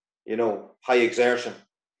 high exertion.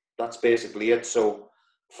 That's basically it. So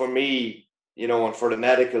for me, and for the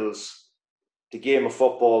medicals, the game of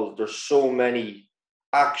football, there's so many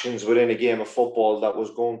actions within a game of football that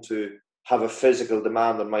was going to have a physical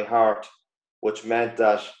demand on my heart, which meant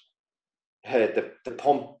that the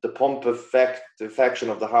pump effect, the affection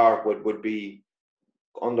of the heart would be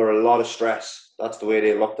under a lot of stress. That's the way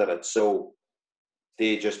they looked at it. So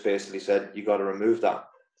they just basically said, you got to remove that.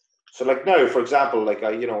 So like now, for example, like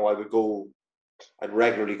I'd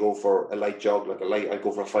regularly go for a light jog, I'd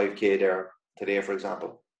go for a 5K there today, for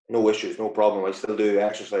example. No issues, no problem. I still do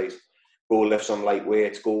exercise, go lift some light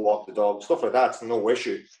weights, go walk the dog, stuff like that's no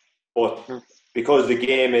issue. But because the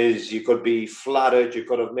game is, you could be flattered, you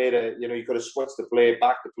could have you could have switched the play,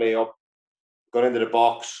 backed the play up, got into the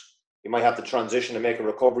box. You might have to transition and make a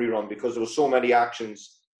recovery run because there was so many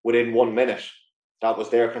actions within 1 minute. That was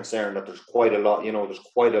their concern, that there's quite a lot,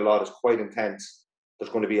 it's quite intense.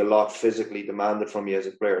 There's going to be a lot physically demanded from you as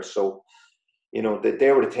a player. So,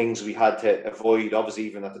 they were the things we had to avoid. Obviously,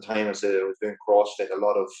 even at the time, I said I was doing CrossFit, a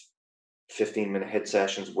lot of 15-minute hit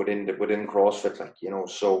sessions within CrossFit,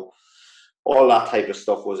 so all that type of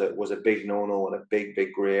stuff was a big no-no and a big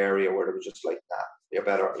grey area where it was just like, nah, you're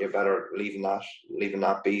better leaving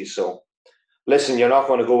that be. So listen, you're not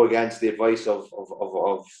going to go against the advice of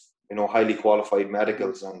highly qualified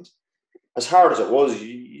medicals, and as hard as it was,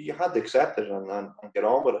 you had to accept it and get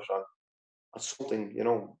on with it. And that's something,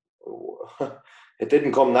 it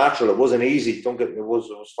didn't come natural. It wasn't easy. It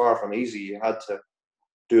was far from easy. You had to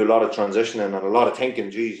do a lot of transitioning and a lot of thinking.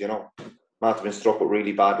 Geez, Matt have been struck with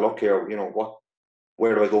really bad luck here.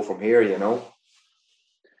 Where do I go from here?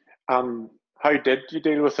 How did you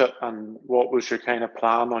deal with it, and what was your kind of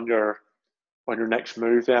plan on your next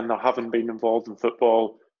move then? Now, having been involved in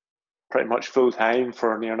football pretty much full time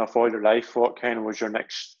for near enough all your life, what kind of was your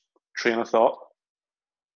next train of thought?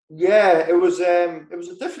 Yeah, it was a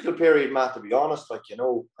difficult period, Matt, to be honest.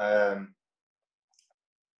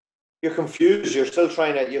 You're confused. You're still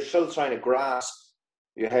trying to grasp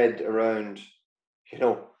your head around,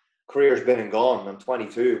 career's been and gone. I'm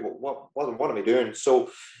 22. What am I doing?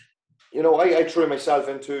 So, I threw myself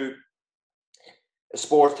into a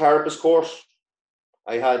sports therapist course.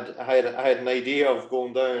 I had an idea of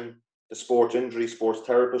going down the sports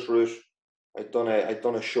therapist route. I'd done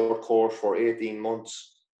a short course for 18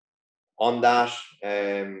 months on that,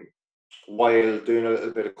 while doing a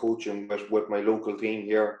little bit of coaching with my local team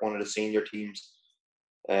here, one of the senior teams,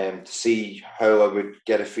 to see how I would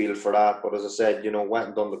get a feel for that. But as I said, went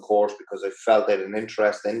and done the course because I felt I had an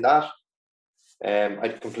interest in that.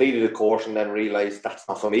 I'd completed the course and then realised that's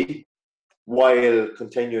not for me, while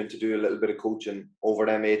continuing to do a little bit of coaching over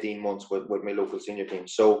them 18 months with my local senior team.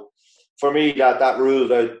 So for me, that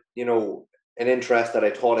ruled out, an interest that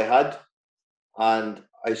I thought I had. And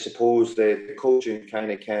I suppose the coaching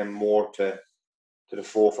kind of came more to the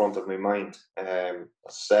forefront of my mind. As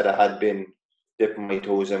I said, I had been dipping my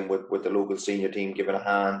toes in with the local senior team, giving a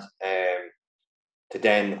hand, to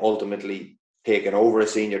then ultimately taking over a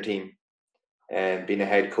senior team and being a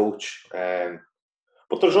head coach.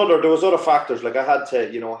 But there was other factors. Like I had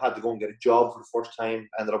to go and get a job for the first time.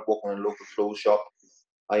 Ended up working in a local clothes shop,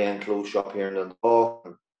 high-end clothes shop here in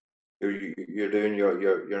Dundalk. You're doing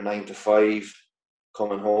your 9 to 5,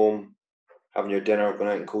 coming home, having your dinner, going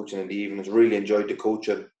out and coaching in the evenings. Really enjoyed the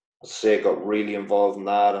coaching. As I say, got really involved in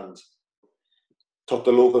that and took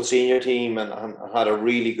the local senior team and had a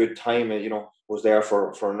really good time. Was there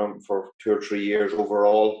for 2 or 3 years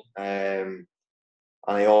overall. And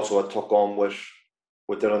I also took on with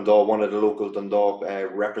the Dundalk, one of the local Dundalk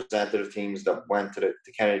representative teams that went to the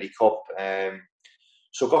Kennedy Cup.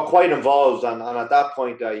 So got quite involved, and at that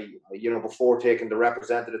point, I before taking the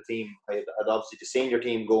representative team, I had obviously the senior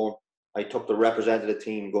team going. I took the representative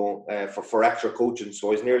team going for extra coaching. So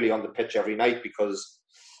I was nearly on the pitch every night because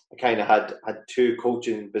I kind of had 2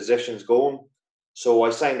 coaching positions going. So I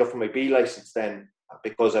signed up for my B license then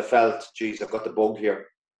because I felt, geez, I've got the bug here.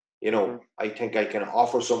 I think I can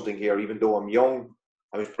offer something here, even though I'm young.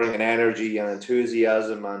 I was bringing energy and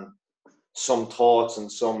enthusiasm and some thoughts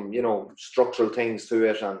and some, structural things to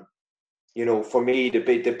it. And, for me, the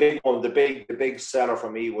big seller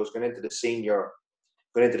for me was going into the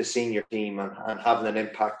senior team and having an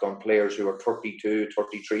impact on players who are 32,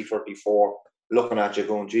 33, 34, looking at you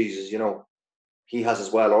going, Jesus, he has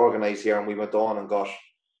us well organised here, and we went on and got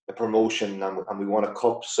a promotion and we won a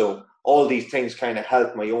cup. So all these things kind of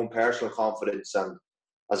helped my own personal confidence. And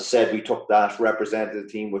as I said, we took that, represented the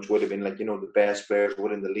team, which would have been the best players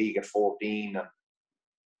within the league at 14. And,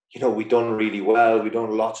 we done really well. We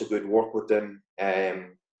done lots of good work with them.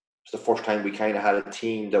 It's the first time we kind of had a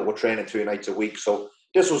team that were training 2 nights a week. So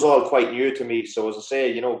this was all quite new to me. So as I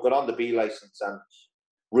say, got on the B license and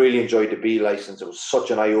really enjoyed the B license. It was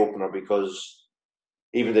such an eye-opener because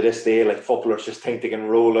even to this day, footballers just think they can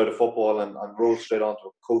roll out of football and roll straight onto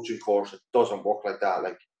a coaching course. It doesn't work like that.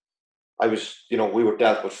 I was, we were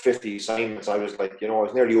dealt with 50 assignments. I was I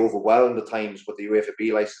was nearly overwhelmed at times with the UEFA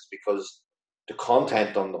B license because the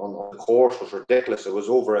content on the course was ridiculous. It was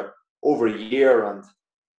over a year, and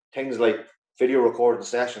things like video recording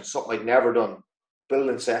sessions, something I'd never done,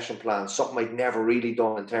 building session plans, something I'd never really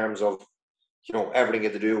done in terms of, everything I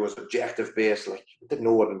had to do was objective based. I didn't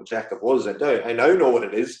know what an objective was. I now know what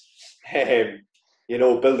it is. Building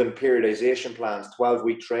periodization plans,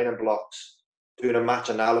 12-week training blocks, doing a match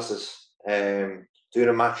analysis, doing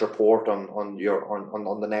a match report on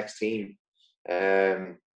the next team.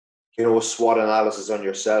 A SWOT analysis on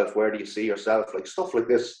yourself. Where do you see yourself? Stuff like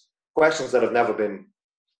this. Questions that you've never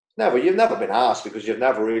been asked because you've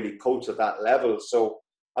never really coached at that level. So,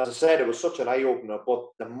 as I said, it was such an eye-opener. But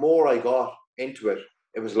the more I got into it,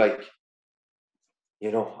 it was I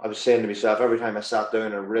was saying to myself every time I sat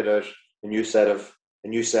down and read out a new set of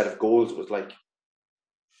goals, it was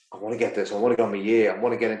I want to get this. I want to get on my year. I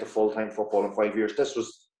want to get into full-time football in 5 years. This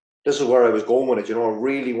is where I was going with it. I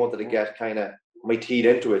really wanted to get kind of my teeth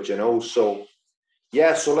into it. So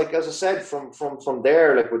yeah. So as I said, from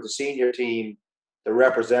there, with the senior team, the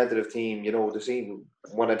representative team,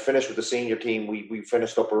 when I'd finished with the senior team, we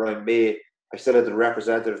finished up around May. I still had the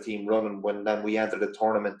representative team running when then we entered the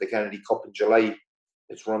tournament, the Kennedy Cup in July.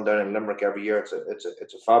 It's run down in Limerick every year. It's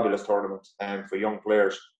a fabulous tournament for young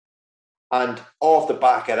players. And off the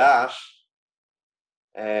back of that,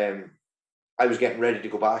 I was getting ready to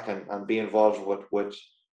go back and be involved with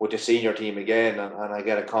the senior team again. And I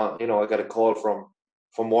get a call from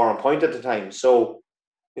Warrenpoint at the time. So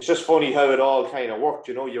it's just funny how it all kind of worked.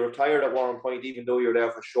 You retired at Warrenpoint, even though you're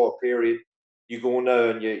there for a short period. You go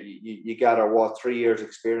now and you gather 3 years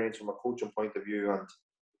experience from a coaching point of view, and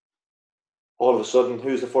all of a sudden,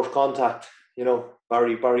 who's the first contact?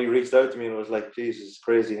 Barry reached out to me and was like, "Jesus, it's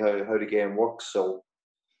crazy how the game works." So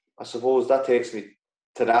I suppose that takes me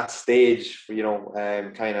to that stage,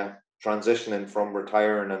 kind of transitioning from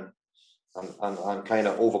retiring and kind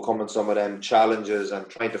of overcoming some of them challenges and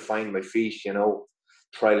trying to find my feet.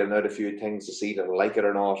 Trialing out a few things to see that I like it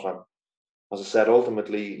or not. And as I said,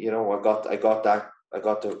 ultimately, I got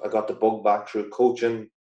the bug back through coaching,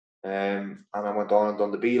 and I went on and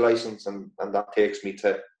done the B license, and that takes me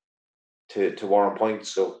to Warrenpoint.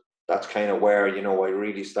 So that's kind of where I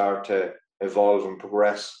really start to evolve and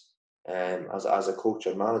progress as a coach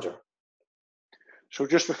and manager. So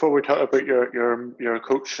just before we talk about your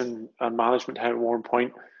coaching and management time at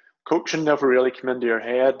Warrenpoint, coaching never really came into your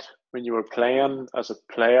head when you were playing as a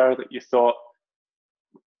player that you thought,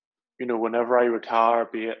 whenever I retire,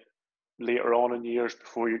 be it later on in years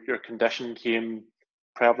before your condition came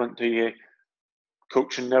prevalent to you,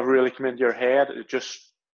 coaching never really came into your head?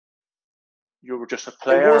 You were just a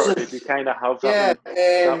player, or did you kind of have that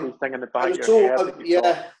wee thing in the back of your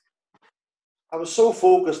head? I was so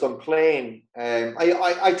focused on playing.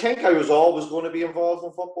 I think I was always going to be involved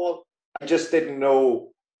in football. I just didn't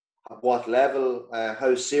know at what level,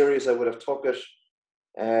 how serious I would have took it.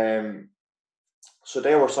 So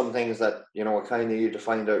there were some things that, I kind of needed to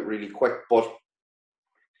find out really quick. But,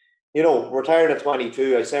 retiring at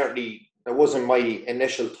 22, it wasn't my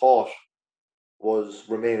initial thought was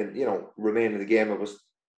remaining in the game. It was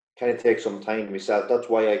kind of take some time myself. That's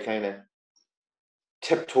why I kind of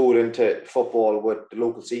tiptoed into football with the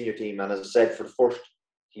local senior team. And as I said, for the first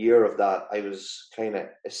year of that, I was kind of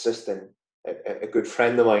assisting a good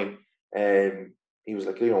friend of mine. He was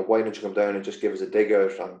like, why don't you come down and just give us a dig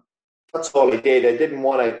out? And that's all I did. I didn't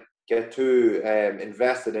want to get too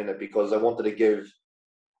invested in it because I wanted to give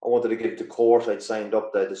the course I'd signed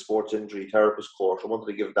up, the sports injury therapist course. I wanted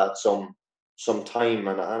to give that some time,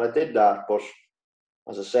 and I did that. But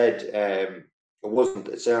as I said,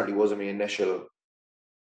 it certainly wasn't my initial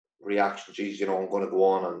reaction. Geez, you know, I'm going to go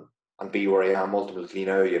on and be where I am ultimately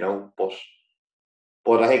now, you know. But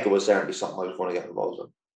I think it was certainly something I was going to get involved in.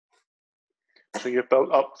 So you've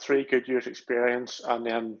built up 3 good years' experience, and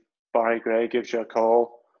then Barry Gray gives you a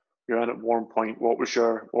call. You're in at Warrenpoint. What was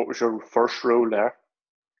your first role there?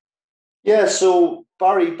 Yeah, so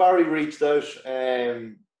Barry reached out.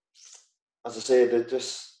 As I said,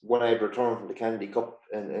 just when I had returned from the Kennedy Cup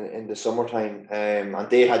in the summertime, and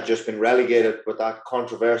they had just been relegated with that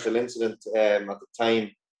controversial incident at the time.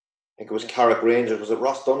 I think it was Carrick Rangers. Was it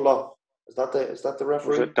Ross Dunlop? Is that the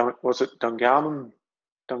referee? Was it Dungannon?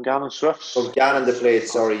 Dungannon Swifts? Dungannon they played.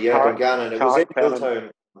 Sorry, yeah, Carrick, Dungannon. It was in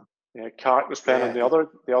Milltown. Yeah, Carrick was playing in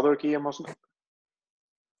the other game, wasn't it?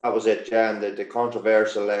 That was it, yeah. And the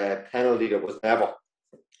controversial penalty that was never.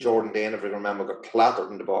 Jordan Dane, if I remember, got clattered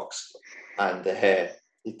in the box, and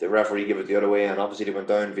the referee gave it the other way, and obviously they went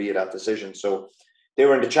down via that decision. So they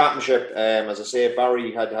were in the championship. As I say,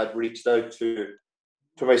 Barry had reached out to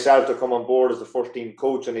myself to come on board as the first team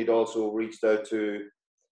coach, and he'd also reached out to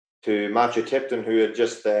Matthew Tipton, who had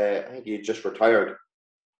just I think he had just retired.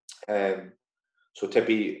 So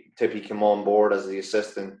Tippy came on board as the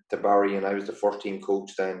assistant to Barry, and I was the first team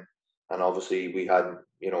coach then. And obviously we had,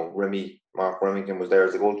 you know, Mark Remington was there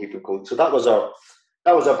as the goalkeeping coach. So that was our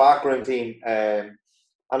background team. And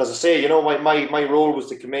as I say, you know, my role was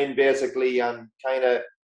to come in basically and kind of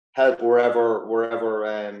help wherever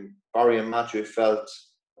Barry and Matthew felt,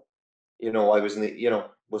 you know, was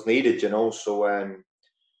needed, you know. So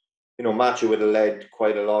you know, Matthew would have led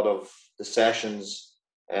quite a lot of the sessions,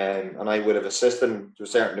 and I would have assisted to a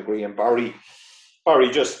certain degree. And Barry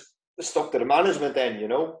just stuck to the management then, you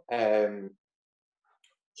know.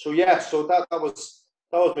 So yeah, so that was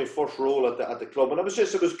my first role at the club, and it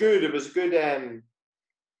was good. It was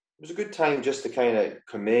a good time just to kind of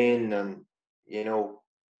come in and, you know,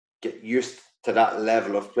 get used to that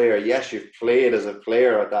level of player. Yes, you've played as a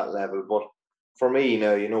player at that level, but for me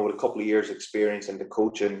now, you know, with a couple of years experience in the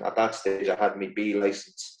coaching, at that stage I had my B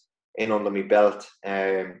license in under my belt.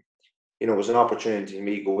 You know, it was an opportunity for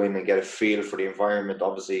me to go in and get a feel for the environment.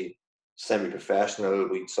 Obviously semi-professional,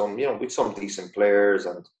 we'd some decent players,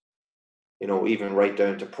 and, you know, even right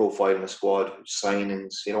down to profiling the squad,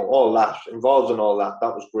 signings, you know, all that, involved in all that.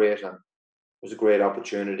 That was great, and it was a great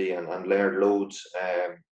opportunity, and learned loads.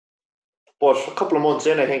 But a couple of months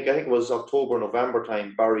in, I think it was October, November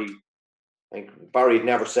time, Barry had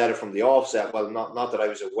never said it from the offset. Well, not that I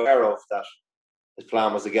was aware of, that his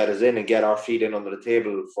plan was to get us in and get our feet in under the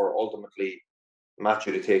table for ultimately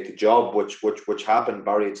Matthew to take the job, which happened.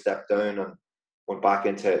 Barry had stepped down and went back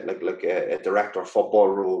into like a director of football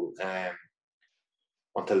role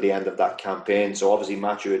until the end of that campaign. So obviously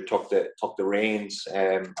Matthew had took the reins.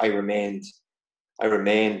 I remained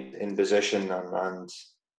in position, and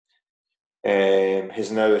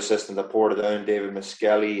his now assistant at Portadown, David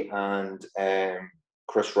Miskelly, and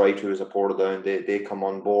Chris Wright, who is at Portadown, they come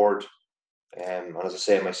on board. And as I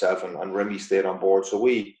say, myself and Remy stayed on board. So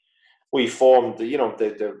we formed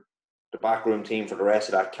the backroom team for the rest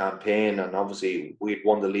of that campaign, and obviously we'd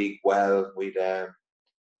won the league well. We'd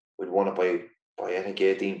won it by I think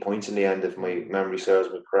 18 points in the end, if my memory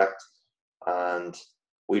serves me correct. And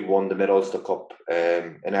we'd won the Mid-Ulster Cup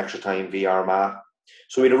in extra time via Armagh.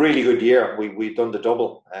 So we had a really good year. We'd done the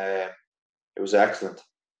double. It was excellent,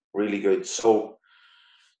 really good. So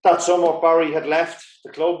that summer, Barry had left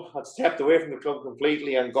the club, had stepped away from the club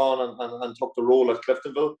completely, and gone and took the role at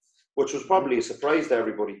Cliftonville, which was probably a surprise to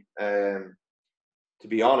everybody. To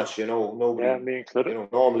be honest, you know, nobody. Yeah, me included. You know,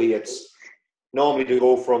 normally to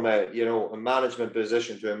go from a management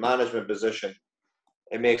position to a management position,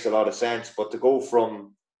 it makes a lot of sense. But to go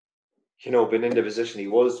from, you know, being in the position he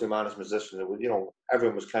was to a management position, it was, you know,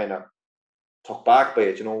 everyone was kind of took back by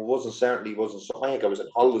it. You know, it wasn't something. I think I was in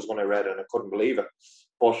holidays when I read it, and I couldn't believe it.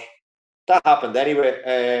 But that happened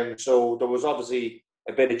anyway. So there was obviously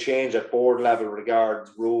a bit of change at board level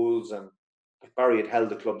regarding rules, and Barry had held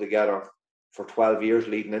the club together for 12 years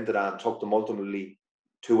leading into that, and took them ultimately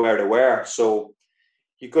to where they were. So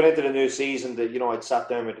you got into the new season that, you know, I'd sat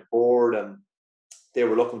down with the board, and they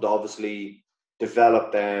were looking to obviously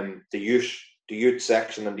develop the youth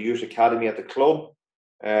section and the youth academy at the club,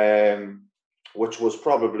 which was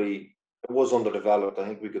probably, it was underdeveloped. I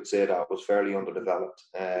think we could say that it was fairly underdeveloped.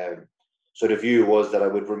 So the view was that I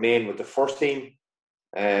would remain with the first team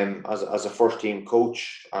as a first team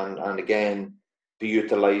coach, and again be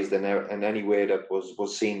utilised in any way that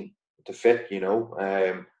was seen to fit, you know.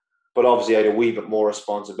 But obviously I had a wee bit more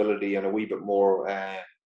responsibility and a wee bit more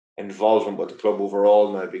involvement with the club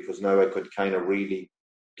overall now, because now I could kind of really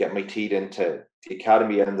get my teeth into the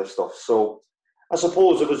academy end of stuff. So I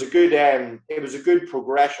suppose it was a good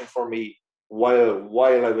progression for me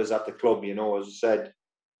while I was at the club. You know, as I said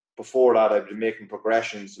before that, I've been making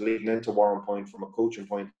progressions leading into Warrenpoint from a coaching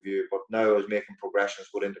point of view, but now I was making progressions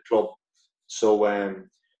within the club. So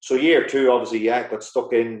year two, obviously, got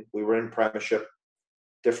stuck in. We were in Premiership,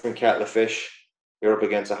 different kettle of fish. You're up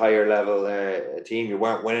against a higher level team. You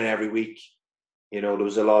weren't winning every week. You know, there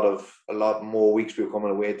was a lot more weeks we were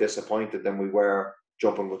coming away disappointed than we were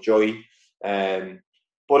jumping with joy.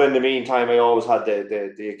 But in the meantime, I always had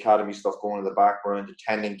the academy stuff going in the background,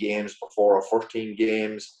 attending games before our first team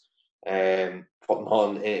games, putting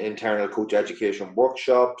on internal coach education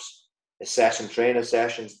workshops, assessing training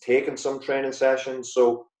sessions, taking some training sessions.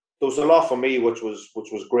 So there was a lot for me, which was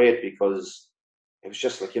great, because it was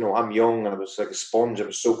just like, you know, I'm young and I was like a sponge. I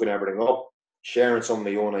was soaking everything up, sharing some of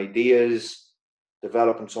my own ideas,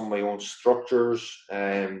 developing some of my own structures.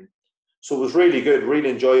 So it was really good,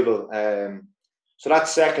 really enjoyable. So that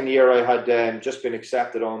second year, I had just been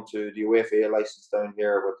accepted onto the UEFA A license down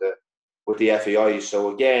here with the FAI.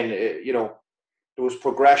 So again, you know, there was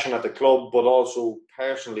progression at the club, but also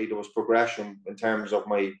personally there was progression in terms of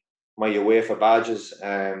my UEFA badges.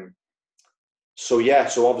 So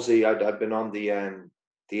obviously I'd been on the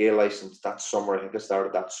A license that summer. I think I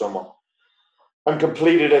started that summer and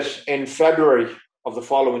completed it in February of the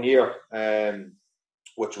following year,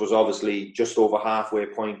 which was obviously just over halfway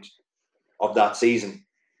point of that season.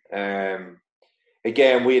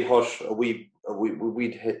 Again, we'd hit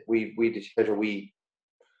a wee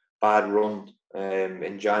bad run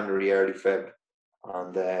in January, early Feb,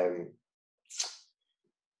 and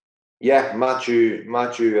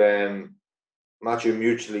Matthew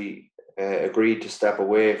mutually agreed to step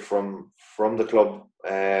away from the club,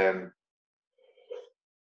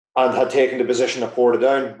 and had taken the position of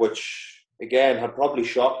Portadown, which again had probably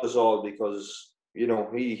shocked us all, because, you know,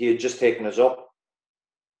 he had just taken us up.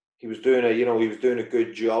 He was doing a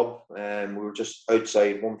good job. We were just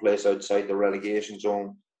one place outside the relegation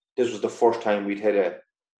zone. This was the first time we'd hit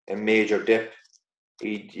a major dip.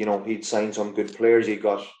 He'd signed some good players. He'd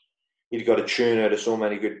got a tune out of so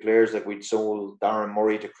many good players. Like, we'd sold Darren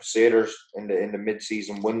Murray to Crusaders in the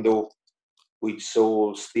mid-season window. We'd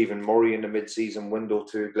sold Stephen Murray in the mid-season window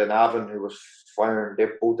to Glenavon, who was firing.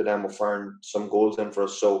 Both of them were firing some goals in for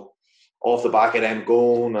us. So off the back of them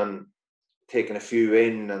going and taking a few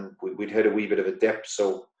in, and we'd hit a wee bit of a dip.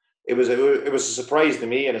 So it was a surprise to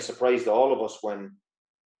me and a surprise to all of us when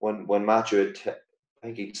Matthew I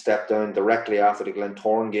think he'd stepped down directly after the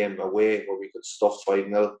Glentoran game away, where we got stuffed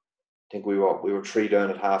 5-0. I think we were 3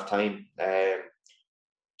 down at half time.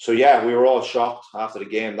 So yeah, we were all shocked after the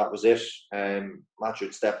game. That was it. Matthew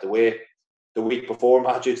had stepped away. The week before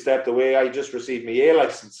Matthew had stepped away, I just received my A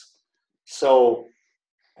license. So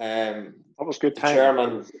that was good time.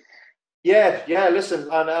 Chairman, yeah. Listen,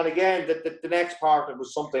 and again, the next part, it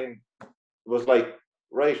was something. It was like,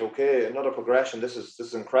 right, okay, another progression. This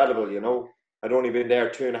is incredible. You know, I'd only been there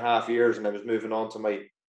 2.5 years, and I was moving on to my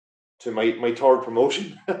third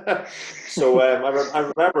promotion. So I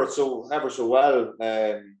remember it ever so well.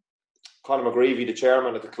 Conor McGreevy, the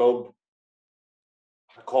chairman at the club,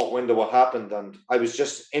 I caught wind of what happened, and I was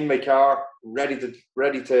just in my car, ready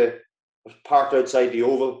to parked outside the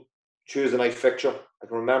Oval, Tuesday night fixture. I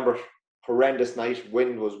can remember, horrendous night,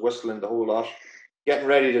 wind was whistling the whole lot. Getting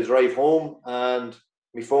ready to drive home, and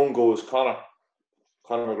my phone goes, Conor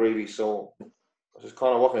McGreevy. So I says,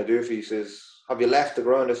 Conor, what can I do for you? He says, have you left the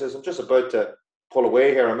ground? I says, I'm just about to pull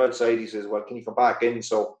away here. I'm outside. He says, well, can you come back in?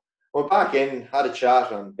 So I went back in, had a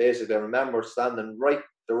chat, and basically I remember standing right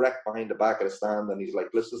direct behind the back of the stand, and he's like,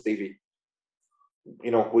 listen, Stevie,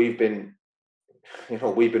 we've been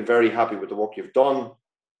very happy with the work you've done.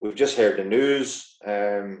 We've just heard the news.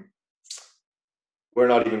 We're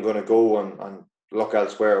not even going to go and look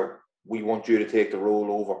elsewhere. We want you to take the role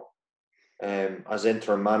over as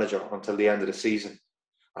interim manager until the end of the season.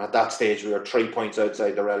 And at that stage, we were 3 points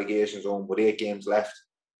outside the relegation zone with 8 games left.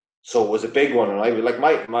 So it was a big one. And I was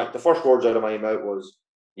like, the first words out of my mouth was,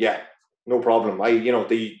 yeah, no problem.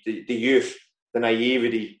 The youth, the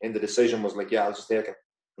naivety in the decision was like, yeah, I'll just take it.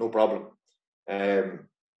 No problem.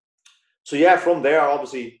 So yeah, from there,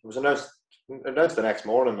 obviously, it was announced the next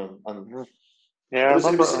morning, and yeah, I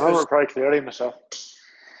remember it very clearly myself.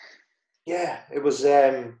 Yeah, it was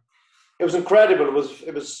incredible.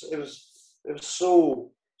 It was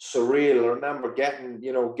so surreal. I remember getting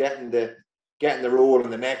the role,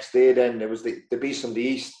 and the next day, then there was the Beast from the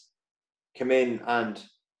East came in, and the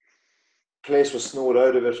place was snowed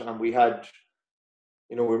out of it, and we had.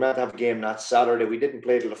 We were meant to have a game that Saturday. We didn't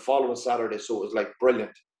play till the following Saturday, so it was like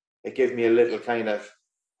brilliant. It gave me a little kind of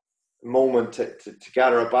moment to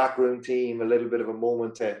gather a backroom team, a little bit of a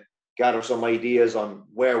moment to gather some ideas on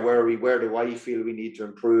where were we, where do I feel we need to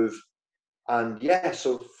improve. And yeah,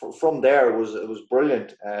 so from there it was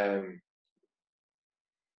brilliant.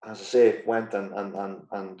 As I say, went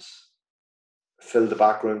and filled the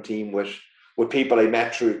backroom team with people I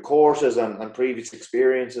met through courses and previous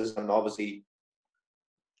experiences, and obviously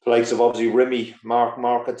the likes of obviously Remy,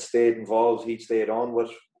 Mark had stayed involved. He'd stayed on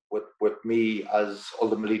with me as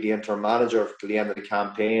ultimately the interim manager till the end of the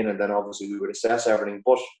campaign, and then obviously we would assess everything.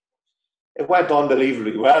 But it went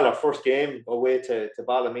unbelievably well. Our first game away to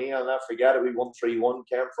Ballymena, I'll never forget it. We won 3-1.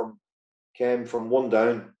 Came from one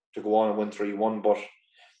down to go on and win 3-1. But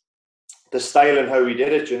the style and how we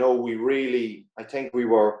did it, we really, I think we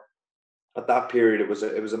were at that period. It was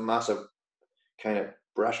a massive kind of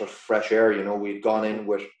breath of fresh air. We'd gone in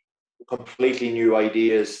with completely new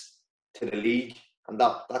ideas to the league, and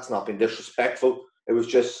that's not been disrespectful. It was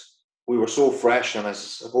just we were so fresh and I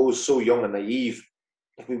suppose so young and naive.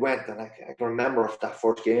 Like we went, and I can remember that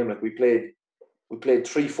first game. Like we played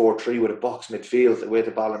 3-4-3 with a box midfield away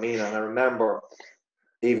to Ballymena, and I remember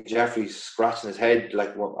David Jeffries scratching his head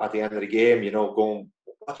like at the end of the game, going,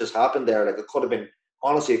 "What just happened there?" Like it could have been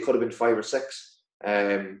 5 or 6.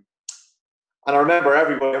 And I remember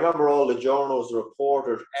everybody. I remember all the journals, the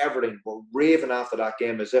reporters, everything were raving after that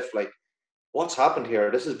game as if like, "What's happened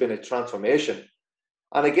here? This has been a transformation."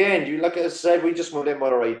 And again, like I said, we just went in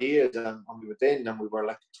with our ideas, and we went in, and we were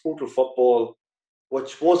like total football,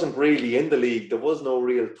 which wasn't really in the league. There was no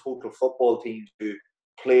real total football team who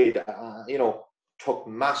played, took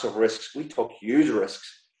massive risks. We took huge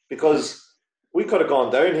risks because we could have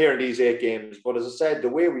gone down here in these 8 games. But as I said, the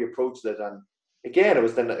way we approached it, and again, it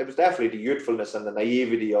was definitely the youthfulness and the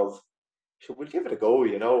naivety of, we'll give it a go,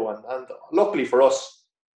 And luckily for us,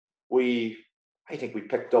 I think we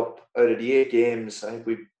picked up out of the 8 games. I think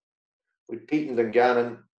we'd beaten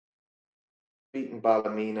Dungannon, beaten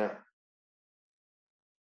Ballymena,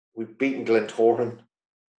 we'd beaten Glentoran,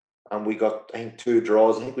 and we got, I think, 2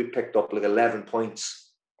 draws. I think we picked up like 11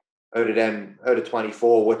 points out of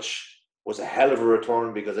 24, which was a hell of a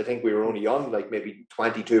return because I think we were only on like maybe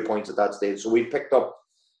 22 points at that stage. So we picked up,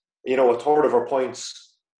 a third of our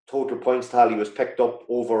points, total points tally was picked up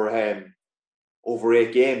over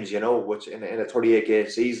 8 games, which in a 38-game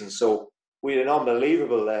season. So we had an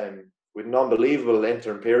unbelievable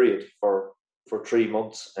interim period for 3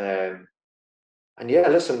 months. And yeah,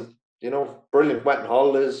 listen, brilliant. Went on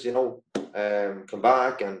holidays, come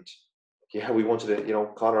back, and yeah, we wanted to,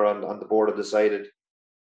 Conor and the board had decided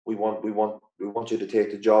we want you to take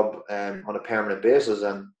the job on a permanent basis,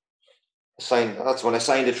 and that's when I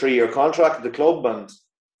signed a 3-year contract with the club,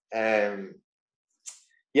 and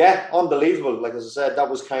yeah, unbelievable. Like as I said, that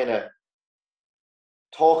was kind of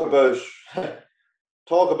talk about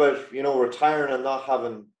retiring and not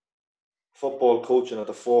having football coaching at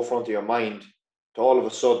the forefront of your mind, to all of a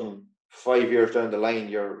sudden 5 years down the line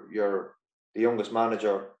you're the youngest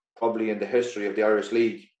manager probably in the history of the Irish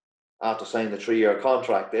League after signing the 3-year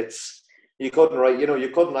contract. I couldn't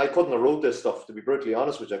have wrote this stuff, to be brutally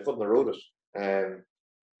honest with you. I couldn't have wrote it.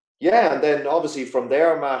 Yeah, and then obviously from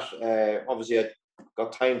there, Matt, obviously I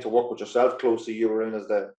got time to work with yourself closely. You were in as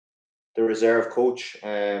the reserve coach.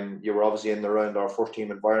 You were obviously in and around our first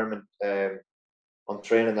team environment on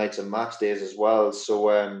training nights and match days as well. So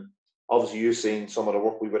obviously you've seen some of the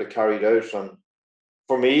work we would have carried out, and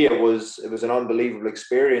for me it was an unbelievable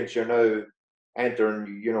experience. You're now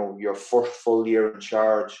entering, your first full year in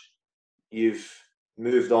charge. You've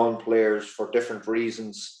moved on players for different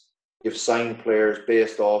reasons. You've signed players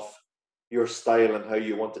based off your style and how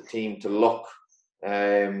you want the team to look.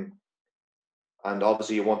 And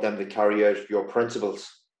obviously you want them to carry out your principles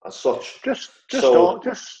as such. Just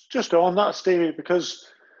on that, Stevie, because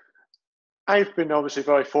I've been obviously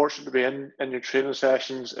very fortunate to be in your training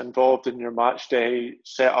sessions, involved in your match day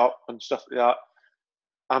setup and stuff like that.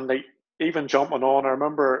 And like even jumping on, I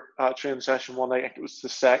remember at a training session one night, I think it was the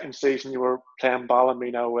second season, you were playing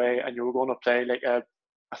Ballymena away, and you were going to play like a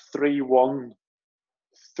 3-1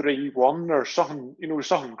 or something,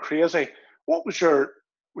 something crazy. What was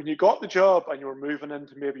when you got the job and you were moving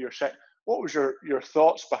into maybe your set, what was your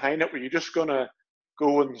thoughts behind it? Were you just going to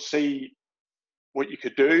go and see what you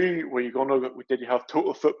could do? Did you have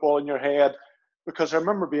total football in your head? Because I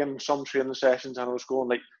remember being in some training sessions and I was going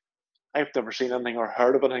like, I've never seen anything or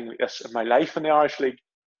heard of anything like this in my life in the Irish League,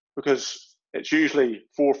 because it's usually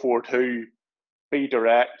 4-4-2, be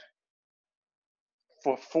direct,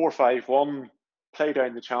 4-5-1, play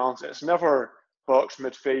down the chance. It's never box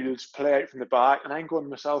midfields, play out from the back. And I'm going to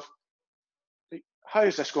myself, how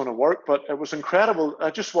is this going to work? But it was incredible.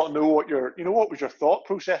 I just want to know what what was your thought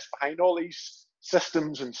process behind all these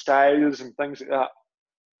systems and styles and things like that?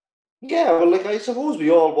 Yeah, well, like I suppose we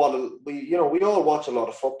all watch a lot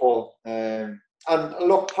of football, and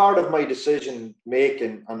look, part of my decision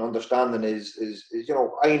making and understanding is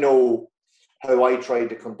I know how I tried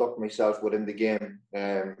to conduct myself within the game.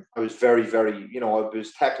 I was very, very, I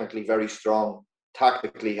was technically very strong,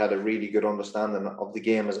 tactically had a really good understanding of the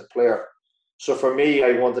game as a player. So for me,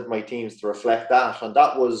 I wanted my teams to reflect that, and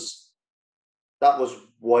that was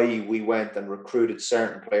why we went and recruited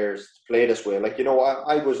certain players to play this way. Like,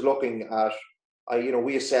 I was looking at,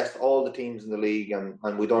 we assessed all the teams in the league,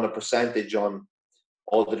 and we done a percentage on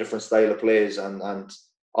all the different style of plays, and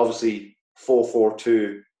obviously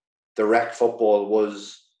 4-4-2 direct football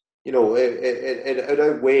was, it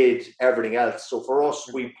outweighed everything else. So for us,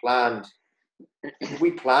 we planned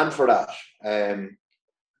for that,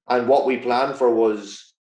 and what we planned for was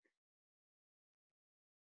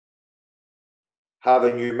have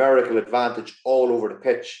a numerical advantage all over the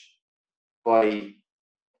pitch by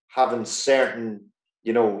having certain,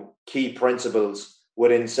 key principles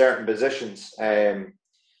within certain positions,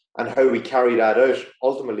 and how we carry that out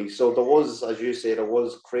ultimately. So there was, as you say, there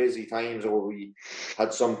was crazy times where we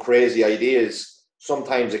had some crazy ideas.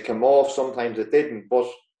 Sometimes it came off, sometimes it didn't.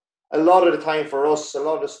 But a lot of the time for us, a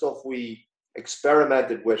lot of the stuff we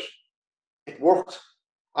experimented with, it worked.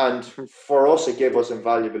 And for us, it gave us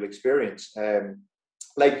invaluable experience.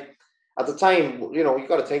 Like at the time, you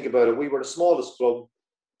got to think about it. We were the smallest club,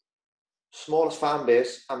 smallest fan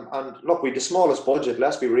base, and look, we had the smallest budget.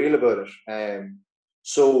 Let's be real about it.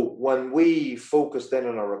 So when we focused in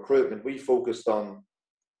on our recruitment, we focused on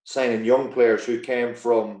signing young players who came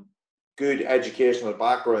from good educational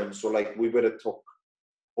backgrounds. So like we would have took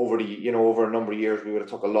over a number of years, we would have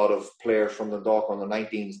took a lot of players from the Dundalk on the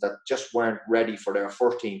 19s that just weren't ready for their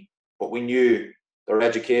first team, but we knew their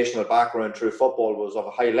educational background through football was of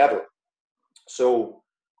a high level. So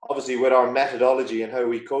obviously with our methodology and how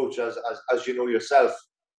we coach, as you know yourself,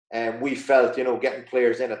 we felt, getting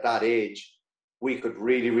players in at that age, we could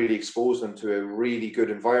really, really expose them to a really good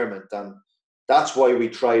environment. And that's why we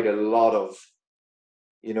tried a lot of,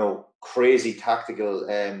 crazy tactical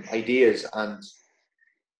ideas. And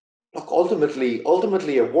look, ultimately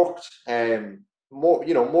it worked.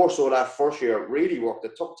 More so that first year, it really worked.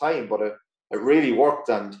 It took time, but it really worked.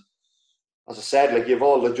 And as I said, like, you have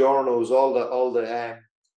all the journals, all the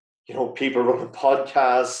people running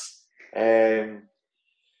podcasts,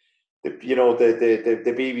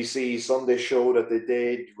 the BBC Sunday show that they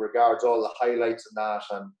did regards all the highlights and that,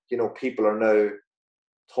 and people are now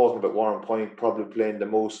talking about Warrenpoint probably playing the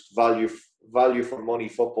most value for money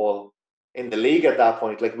football in the league at that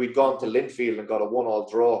point. Like, we'd gone to Linfield and got a 1-1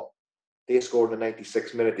 draw. They scored in the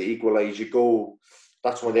 96th minute to equalise.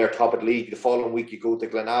 That's when they're top of the league. The following week you go to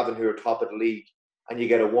Glenavon, who are top of the league, and you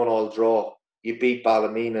get a 1-1 draw. You beat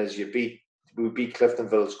Ballymena, we beat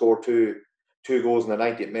Cliftonville, scored two goals in the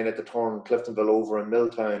 90th minute to turn Cliftonville over in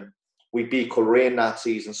Milltown. We beat Coleraine that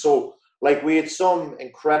season. So, like, we had some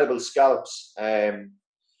incredible scalps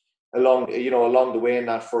along the way in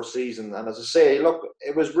that first season. And as I say, look,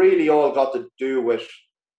 it was really all got to do with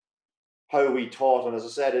how we taught. And as I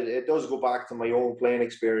said, it does go back to my own playing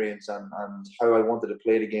experience and how I wanted to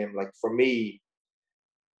play the game. Like, for me,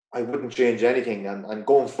 I wouldn't change anything. And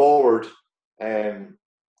going forward,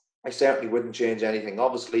 I certainly wouldn't change anything.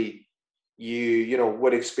 Obviously,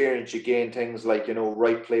 with experience, you gain things like,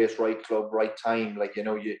 right place, right club, right time. Like,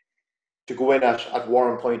 to go in at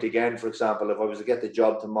Warrenpoint again, for example, if I was to get the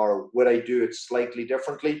job tomorrow, would I do it slightly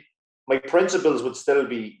differently? My principles would still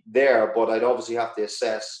be there, but I'd obviously have to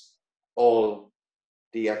assess all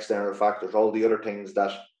the external factors, all the other things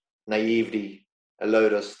that naivety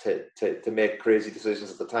allowed us to make crazy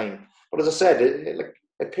decisions at the time. But as I said,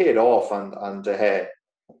 it paid off, and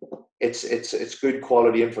it's good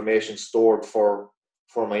quality information stored for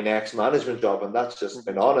my next management job, and that's just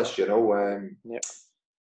been honest, Yeah.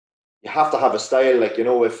 You have to have a style, like,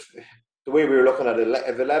 if the way we were looking at it,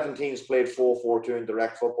 if 11 teams played 4-4-2 in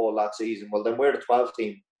direct football that season, well, then we're the 12th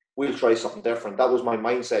team. We'll try something different. That was my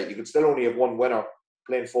mindset. You could still only have one winner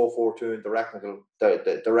playing 4-4-2 in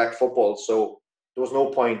direct football. So there was no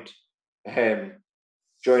point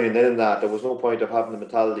joining in that. There was no point of having the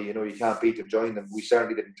mentality, you can't beat them, join them. We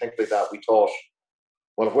certainly didn't think like that. We thought,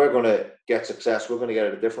 well, if we're going to get success, we're going to get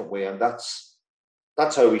it a different way. And that's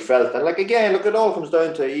how we felt. And, like, again, look, it all comes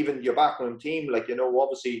down to even your background team. Like,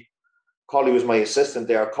 obviously, Collie was my assistant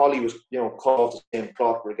there. Collie was, cut off the same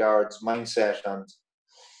cloth regards mindset and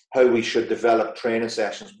how we should develop training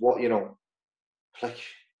sessions. What, like,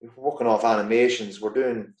 we're working off animations. We're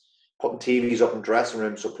doing putting TVs up in dressing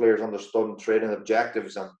rooms so players understood training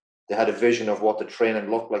objectives, and they had a vision of what the training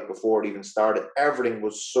looked like before it even started. Everything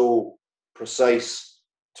was so precise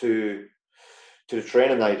to the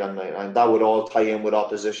training night, and that would all tie in with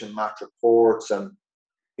opposition match reports, and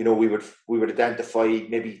we would identify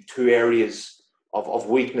maybe 2 areas of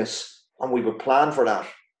weakness, and we would plan for that.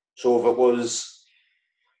 So if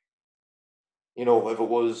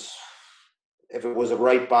it was a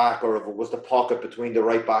right back, or if it was the pocket between the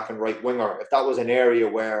right back and right winger, if that was an area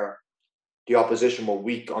where the opposition were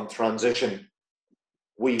weak on transition,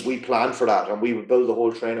 we planned for that, and we would build the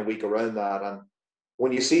whole training week around that. And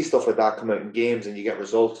when you see stuff like that come out in games and you get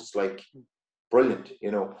results, it's like brilliant,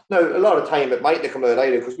 Now, a lot of time it mightn't come out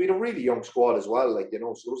either, because we had a really young squad as well, so there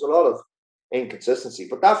was a lot of inconsistency.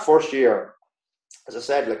 But that first year, as I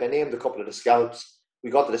said, I named a couple of the scalps. We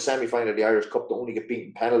got to the semi-final of the Irish Cup to only get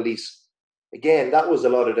beaten penalties. Again, that was a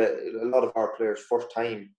lot of our players' first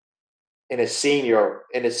time in a senior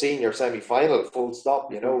semi-final, full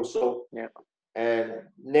stop, So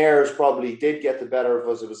Nares probably did get the better of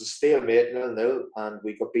us. It was a stalemate, 0-0, and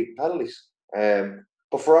we got beaten penalties.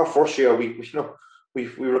 But for our first year, we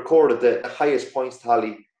recorded the highest points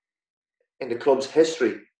tally in the club's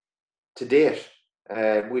history to date.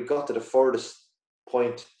 We got to the furthest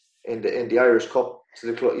point in the Irish Cup to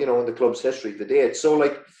the club, in the club's history to date. So,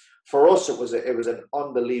 for us, it was an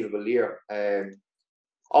unbelievable year.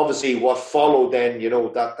 Obviously, what followed then,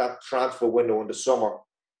 that transfer window in the summer,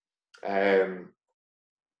 there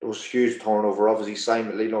was huge turnover. Obviously,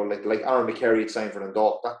 Simon, like Aaron McCarry had signed for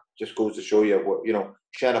Dundalk. That just goes to show you what,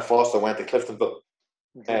 Shanna Foster went to Cliftonville.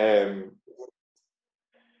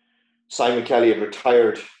 Simon Kelly had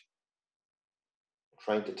retired.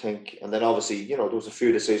 Trying to think, and then obviously, there was a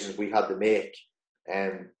few decisions we had to make,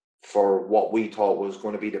 for what we thought was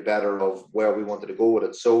going to be the better of where we wanted to go with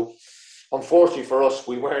it. So, unfortunately for us,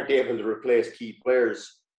 we weren't able to replace key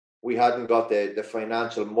players. We hadn't got the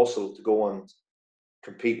financial muscle to go and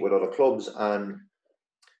compete with other clubs, and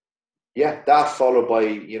that followed by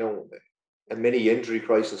a mini injury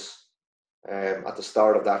crisis at the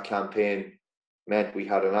start of that campaign meant we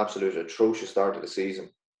had an absolute atrocious start to the season.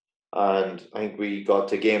 And I think we got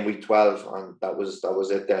to game week 12, and that was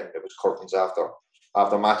it then. It was curtains after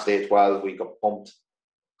match day 12. We got pumped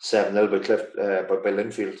 7-0 by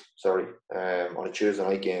Linfield, on a Tuesday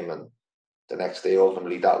night game, and the next day,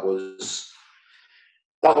 ultimately, that was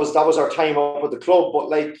our time up at the club. But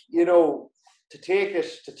to take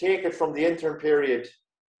it from the interim period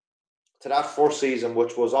to that first season,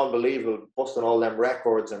 which was unbelievable, busting all them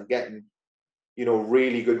records and getting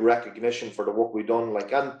really good recognition for the work we've done.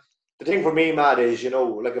 And the thing for me, Matt, is if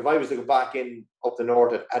I was to go back in up the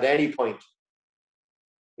north at any point,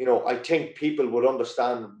 I think people would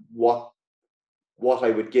understand what I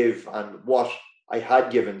would give and what I had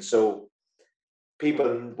given. So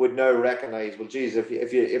people would now recognise, well, geez, if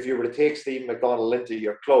you were to take Stephen McDonnell into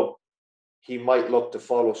your club, he might look to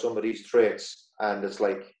follow some of these traits. And it's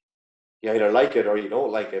like, you either like it or you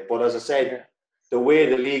don't like it. But as I said, the way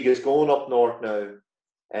the league is going up north now,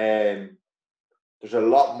 there's a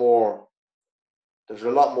lot more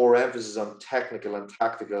emphasis on technical and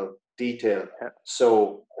tactical detail.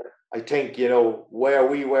 So I think, where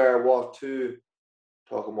we were, 2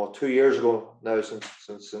 years ago now,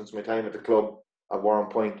 since my time at the club at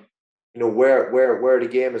Warrenpoint, where the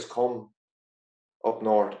game has come up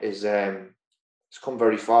north is it's come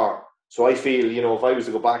very far. So I feel, if I was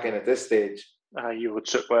to go back in at this stage, you would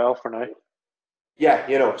sit well for now.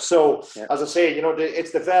 As I say,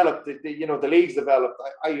 it's developed. The league's developed.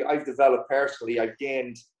 I've developed personally. I've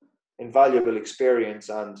gained invaluable experience,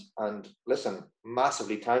 and listen,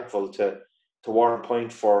 massively thankful to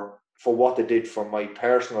Warrenpoint for what they did for my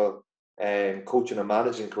personal coaching and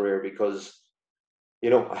managing career, because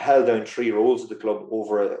I held down 3 roles at the club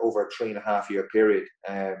over a 3.5-year period,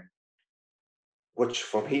 which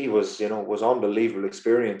for me was unbelievable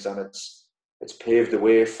experience, and it's paved the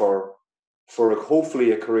way for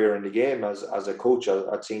hopefully a career in the game as a coach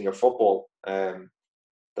at senior football.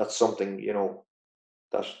 That's something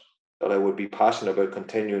that I would be passionate about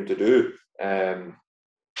continuing to do.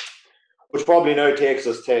 Which probably now takes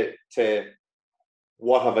us to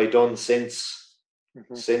what have I done since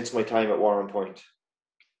my time at Warrenpoint.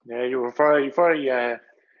 Yeah, you were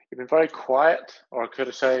you've been very quiet, or could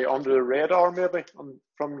I say under the radar maybe,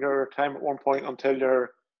 from your time at Warrenpoint until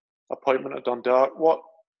your appointment at Dundalk. What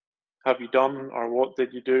have you done, or what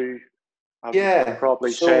did you do? I'd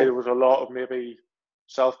probably say there was a lot of maybe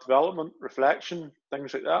self-development, reflection,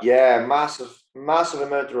 things like that. Yeah, massive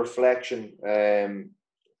amount of reflection.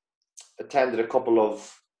 Attended a couple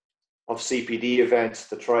of CPD events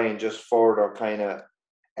to try and just further kind of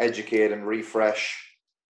educate and refresh,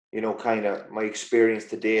 kind of my experience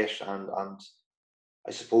to date, and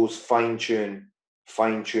I suppose fine tune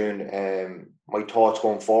my thoughts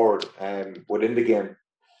going forward within the game.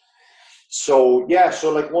 So yeah,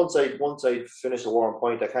 so like once I finished at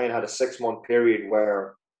Warrenpoint, I kind of had a 6-month period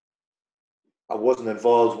where I wasn't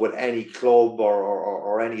involved with any club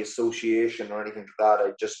or any association or anything like that.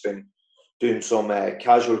 I'd just been doing some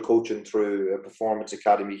casual coaching through a performance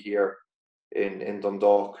academy here in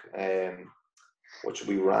Dundalk, which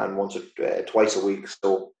we ran twice a week.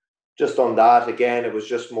 So just on that, again, it was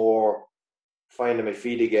just more finding my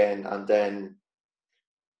feet again. And then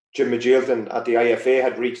Jim McGilton at the IFA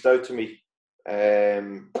had reached out to me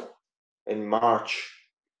in March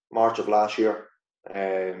of last year.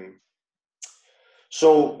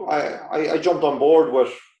 So I jumped on board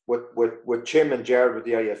with Tim and Jared with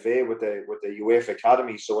the IFA with the UEFA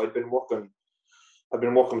Academy. So I've been working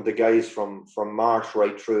with the guys from March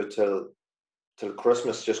right through till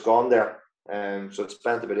Christmas just gone there. So I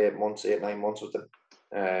spent about 9 months with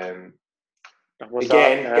them.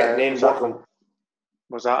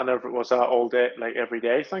 Was that all day, like every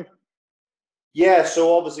day thing? Yeah,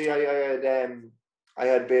 so obviously I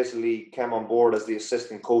had basically come on board as the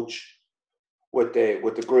assistant coach with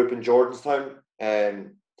the group in Jordanstown,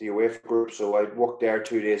 the UEFA group. So I'd work there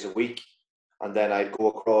 2 days a week, and then I'd go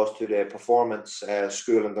across to the performance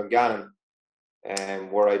school in Dungannon,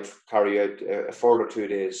 where I'd carry out a further 2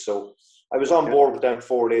 days. So I was on board with them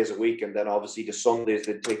 4 days a week, and then obviously the Sundays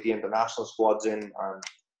they'd take the international squads in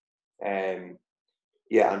and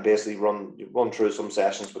basically run through some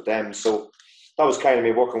sessions with them. So that was kind of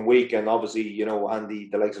my working week, and obviously,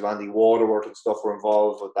 the likes of Andy Waterworth and stuff were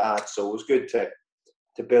involved with that. So it was good to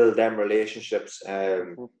build them relationships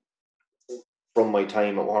from my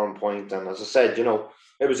time at Warrenpoint. And as I said,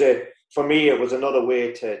 for me, it was another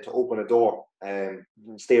way to open a door and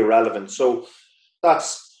stay relevant. So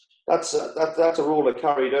that's a role I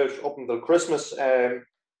carried out up until Christmas, and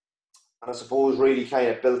I suppose really kind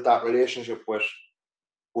of built that relationship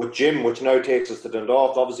with Jim, which now takes us to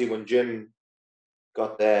Dundalk. Obviously, when Jim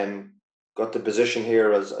got the position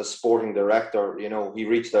here as sporting director, he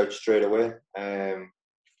reached out straight away, and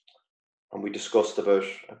we discussed about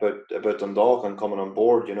Dundalk and coming on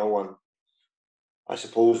board, and I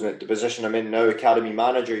suppose the position I'm in now, academy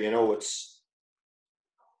manager, it's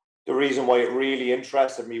the reason why it really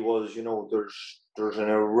interested me was, there's an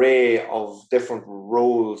array of different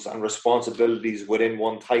roles and responsibilities within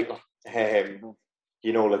one title.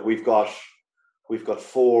 Like we've got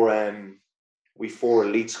four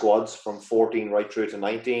elite squads from 14 right through to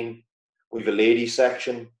 19. We've a ladies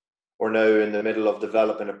section. We're now in the middle of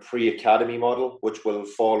developing a pre-academy model, which will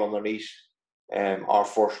fall underneath our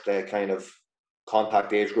first kind of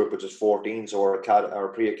contact age group, which is 14. So our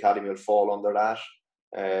pre-academy will fall under that.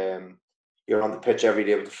 You're on the pitch every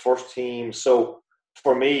day with the first team. So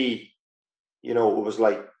for me, it was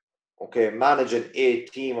like, okay, managing a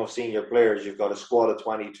team of senior players, you've got a squad of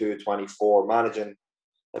 22, 24, managing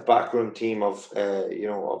a backroom team of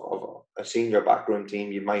a senior backroom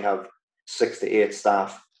team, you might have 6 to 8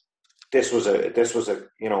 staff. This was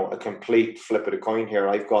a complete flip of the coin here.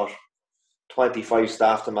 I've got 25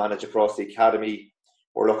 staff to manage across the academy.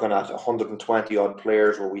 We're looking at 120 odd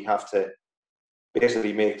players where we have to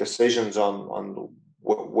basically make decisions on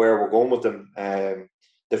where we're going with them,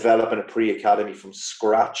 developing a pre-academy from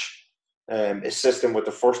scratch, assisting with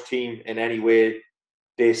the first team in any way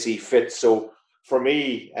they see fit. So for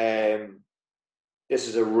me, this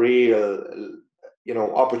is a real,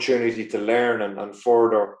 opportunity to learn and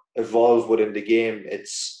further evolve within the game.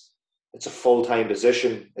 It's a full-time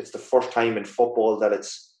position. It's the first time in football that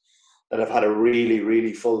I've had a really,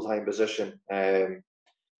 really full-time position.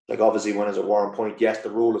 Like obviously when I was at Warrenpoint, yes, the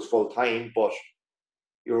role is full-time, but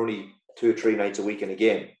you're only 2 or 3 nights a week in a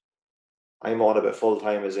game. I'm on a bit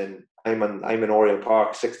full-time, as in I'm in Oriel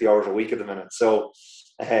Park 60 hours a week at the minute. So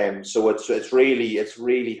it's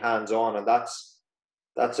really hands-on, and that's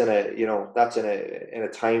in a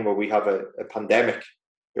time where we have a pandemic.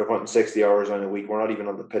 You're putting 60 hours on a week. We're not even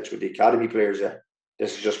on the pitch with the academy players yet.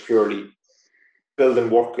 This is just purely building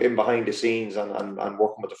work in behind the scenes and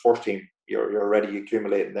working with the first team. You're already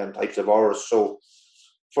accumulating them types of hours. So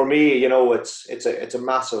for me, it's a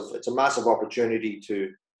massive opportunity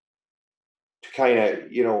to kind of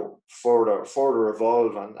further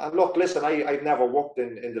evolve and look. Listen, I've never worked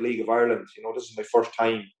in the League of Ireland. This is my first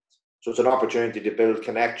time, so it's an opportunity to build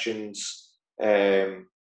connections,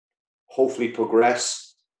 hopefully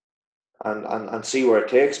progress, and see where it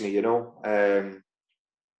takes me.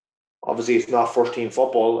 Obviously it's not first team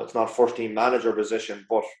football, it's not first team manager position,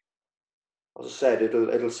 but as I said,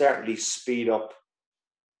 it'll certainly speed up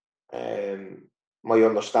my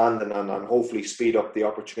understanding and hopefully speed up the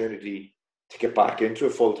opportunity to get back into a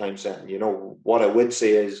full-time setting. You know, what I would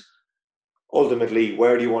say is, ultimately,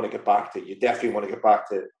 where do you want to get back to? You definitely want to get back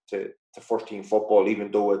to first team football,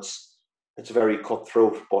 even though it's very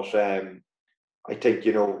cutthroat. But I think,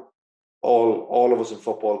 you know, all of us in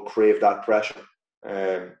football crave that pressure.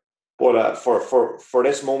 But for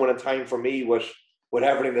this moment in time, for me, with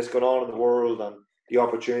everything that's going on in the world and the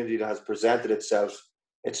opportunity that has presented itself,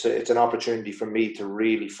 it's an opportunity for me to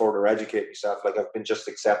really further educate myself. Like, I've been just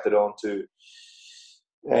accepted onto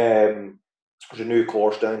there's a new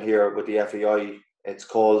course down here with the FAI. It's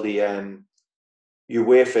called the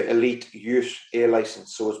UEFA Elite Youth A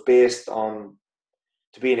license. So it's based on,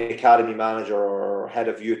 to be an academy manager or head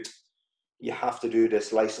of youth, you have to do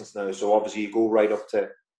this license now. So obviously you go right up to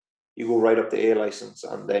A license,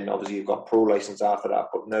 and then obviously you've got pro license after that.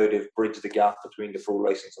 But now they've bridged the gap between the pro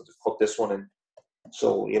license and they've put this one in.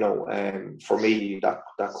 So, you know, for me, that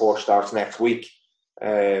course starts next week.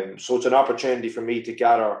 So it's an opportunity for me to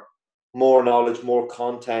gather more knowledge, more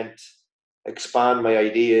content, expand my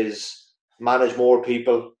ideas, manage more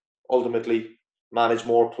people, ultimately manage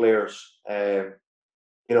more players. You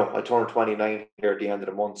know, I turn 29 here at the end of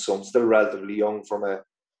the month, so I'm still relatively young from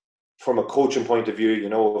a coaching point of view. You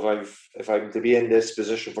know, if I'm to be in this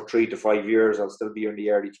position for 3 to 5 years, I'll still be in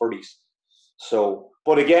the early 30s. So,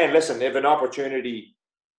 but again, listen, if an opportunity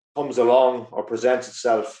comes along or presents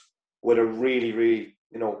itself with a really, really,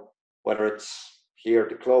 you know, whether it's here at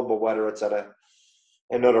the club or whether it's at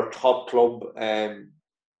another top club,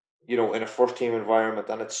 you know, in a first team environment,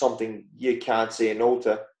 and it's something you can't say no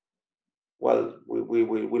to, well,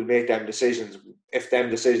 we'll make them decisions if them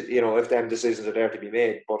decisions are there to be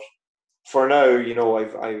made. But for now, you know,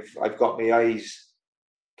 I've got my eyes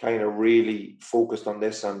kind of really focused on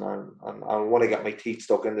this, and I want to get my teeth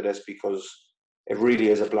stuck into this because it really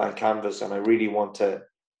is a blank canvas, and I really want to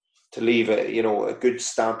leave a good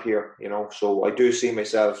stamp here, you know. So I do see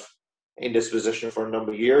myself in this position for a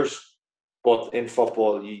number of years, but in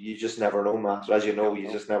football you just never know, Matt. As you know,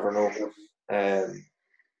 you just never know.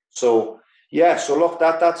 So look,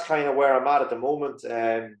 that's kind of where I'm at the moment.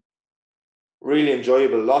 Really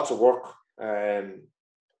enjoyable, lots of work.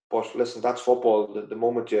 But listen, that's football. The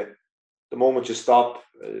moment you stop,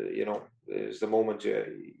 you know, is the moment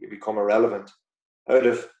you become irrelevant.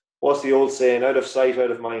 What's the old saying? Out of sight,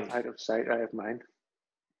 out of mind. Out of sight, out of mind.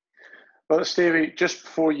 Well, Stevie, just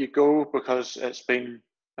before you go, because it's been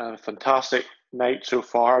a fantastic night so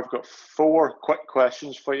far, I've got 4 quick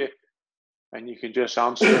questions for you, and you can just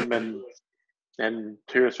answer them in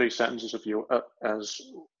 2 or 3 sentences if you as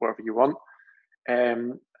whatever you want.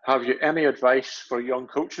 Have you any advice for young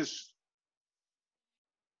coaches?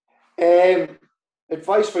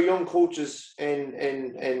 Advice for young coaches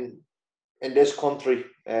in this country,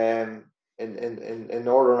 in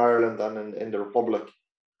Northern Ireland and in the Republic,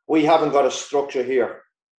 we haven't got a structure here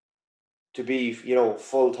to be, you know,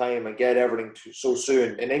 full time and get everything so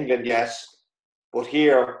soon. In England, yes, but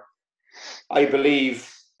here, I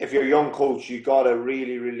believe if you're a young coach, you got to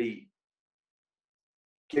really, really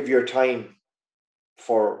give your time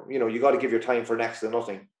for, you know, you got to give your time for next to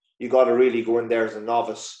nothing. You got to really go in there as a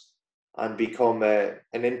novice and become an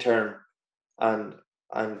intern, and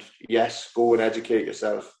yes, go and educate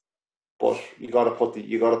yourself. But you got to put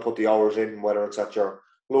the hours in, whether it's at your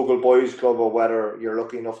local boys club or whether you're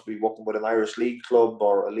lucky enough to be working with an Irish League club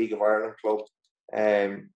or a League of Ireland club,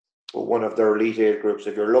 with one of their elite 8 groups.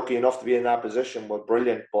 If you're lucky enough to be in that position, well,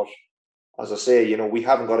 brilliant. But as I say, you know, we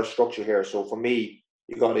haven't got a structure here. So for me,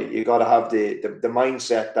 you got to have the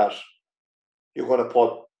mindset that you're going to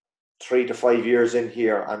put 3 to 5 years in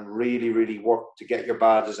here and really, really work to get your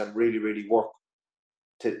badges and really, really work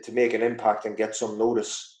to make an impact and get some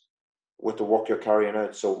notice with the work you're carrying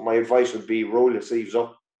out. So my advice would be roll your sleeves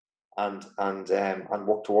up and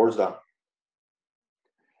work towards that.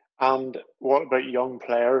 And what about young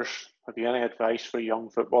players? Have you any advice for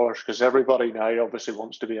young footballers? Because everybody now obviously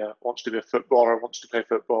wants to be a footballer, wants to play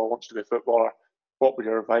football, wants to be a footballer. What would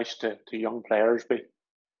your advice to young players be?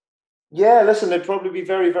 Yeah, listen, it'd probably be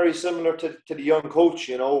very, very similar to the young coach.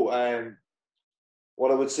 You know,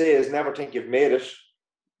 what I would say is never think you've made it.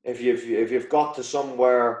 If you've got to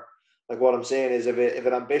somewhere, like what I'm saying is, if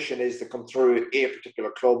an ambition is to come through a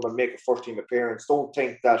particular club and make a first team appearance, don't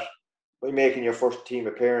think that by making your first team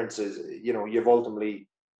appearances, you know, you've ultimately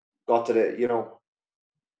got to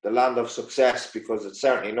the land of success, because it's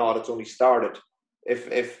certainly not. It's only started.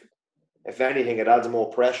 If anything, it adds more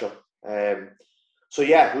pressure. So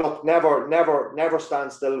yeah, look, never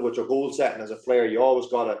stand still with your goal setting as a player. You always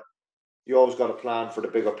got to plan for the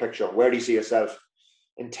bigger picture. Where do you see yourself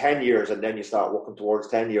in 10 years, and then you start working towards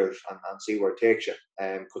 10 years and see where it takes you.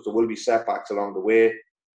 Because there will be setbacks along the way.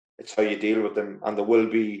 It's how you deal with them, and there will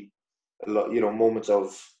be a lot, moments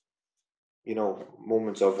of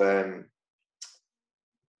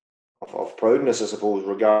proudness, I suppose,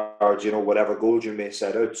 regards, whatever goals you may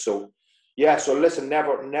set out. So, yeah. So listen,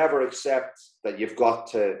 never accept that you've got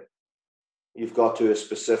to a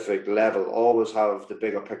specific level. Always have the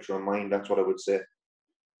bigger picture in mind. That's what I would say.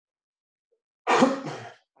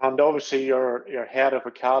 And obviously, you're head of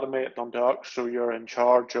academy at Dundalk, so you're in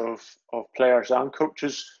charge of players and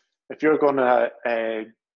coaches. If you're going to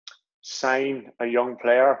sign a young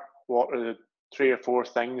player, what are the 3 or 4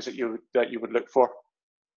 things that you would look for?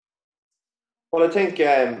 Well, I think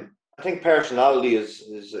personality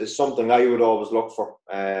is something I would always look for.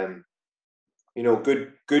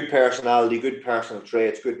 Good personality, good personal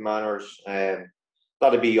traits, good manners.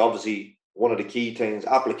 That'd be obviously one of the key things.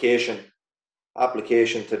 Application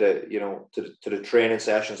to the training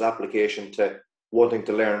sessions, application to wanting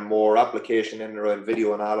to learn more, application in and around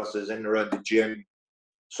video analysis, in and around the gym.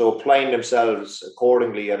 So applying themselves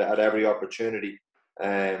accordingly at every opportunity.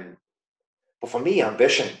 But for me,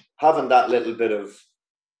 ambition, having that little bit of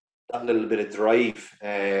drive.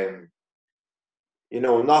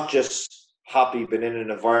 Not just happy being in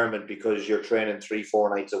an environment because you're training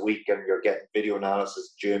 3-4 nights a week and you're getting video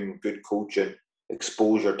analysis, gym, good coaching,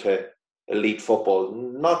 exposure to elite football.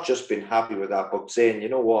 Not just being happy with that, but saying, you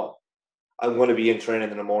know what, I'm going to be in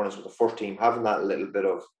training in the mornings with the first team, having that little bit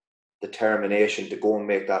of determination to go and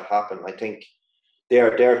make that happen. I think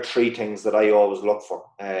there are 3 things that I always look for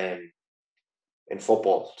in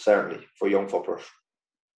football, certainly for young footballers.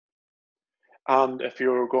 And if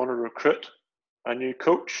you're going to recruit a new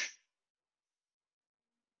coach,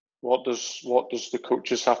 what does the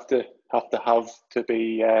coaches have to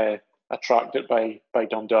be attracted by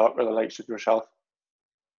Dundalk or the likes of yourself?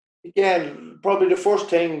 Again, probably the first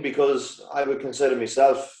thing, because I would consider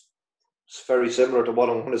myself very similar to what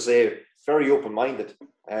I'm going to say, very open-minded.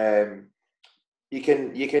 You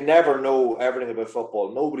can never know everything about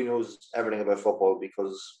football. Nobody knows everything about football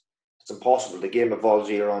because it's impossible. The game evolves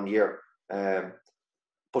year on year.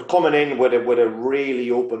 But coming in with a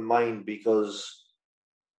really open mind, because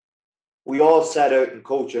we all set out in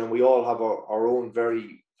coaching and we all have our own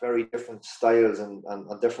very, very different styles and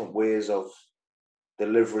different ways of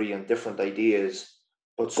delivery and different ideas.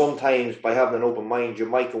 But sometimes by having an open mind, you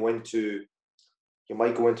might go into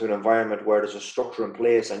an environment where there's a structure in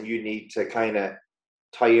place and you need to kind of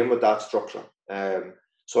tie in with that structure.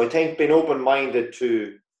 So I think being open-minded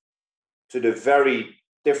to the very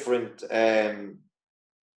different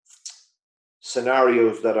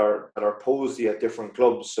scenarios that are posed at different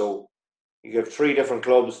clubs. So you have 3 different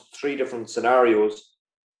clubs, 3 different scenarios,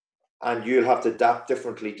 and you'll have to adapt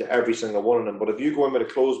differently to every single one of them. But if you go in with a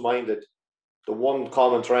closed-minded, the one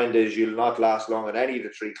common trend is you'll not last long at any of the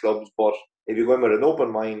 3 clubs. But if you go in with an open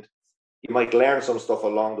mind, you might learn some stuff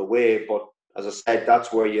along the way. But as I said,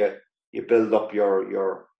 that's where you build up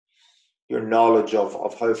your knowledge of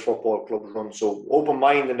how football clubs run. So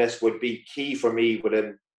open-mindedness would be key for me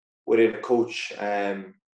within a coach.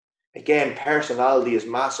 Again, personality is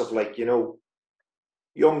massive. Like,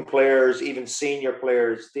 young players, even senior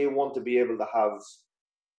players, they want to be able to have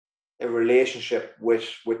a relationship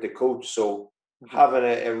with the coach. So having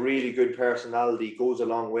a really good personality goes a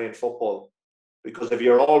long way in football, because if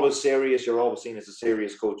you're always serious, you're always seen as a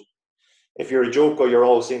serious coach. If you're a joker, you're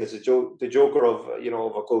always seen as the joker of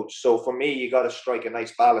a coach. So for me, you got to strike a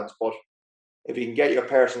nice balance. But if you can get your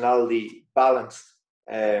personality balanced,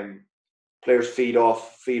 players feed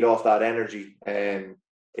off that energy.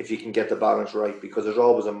 If you can get the balance right, because there's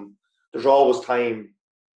always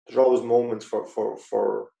moments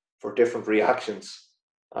for different reactions,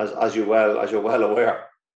 as you're well aware.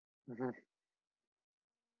 Mm-hmm.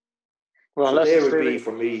 Well, so they would be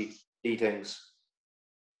for me key things.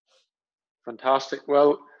 Fantastic.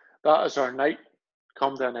 Well, that is our night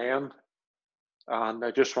come to an end, and I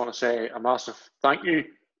just want to say a massive thank you.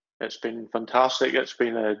 It's been fantastic. It's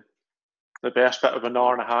been the best bit of an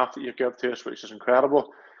hour and a half that you've given to us, which is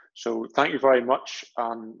incredible. So thank you very much,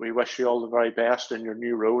 and we wish you all the very best in your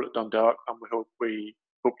new role at Dundalk, and we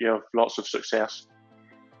hope you have lots of success.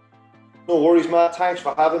 No worries, Matt. Thanks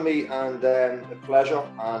for having me, and a pleasure.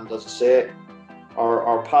 And as I say,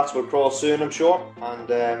 our paths will cross soon, I'm sure.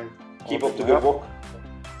 And keep up the good work.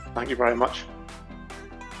 Thank you very much.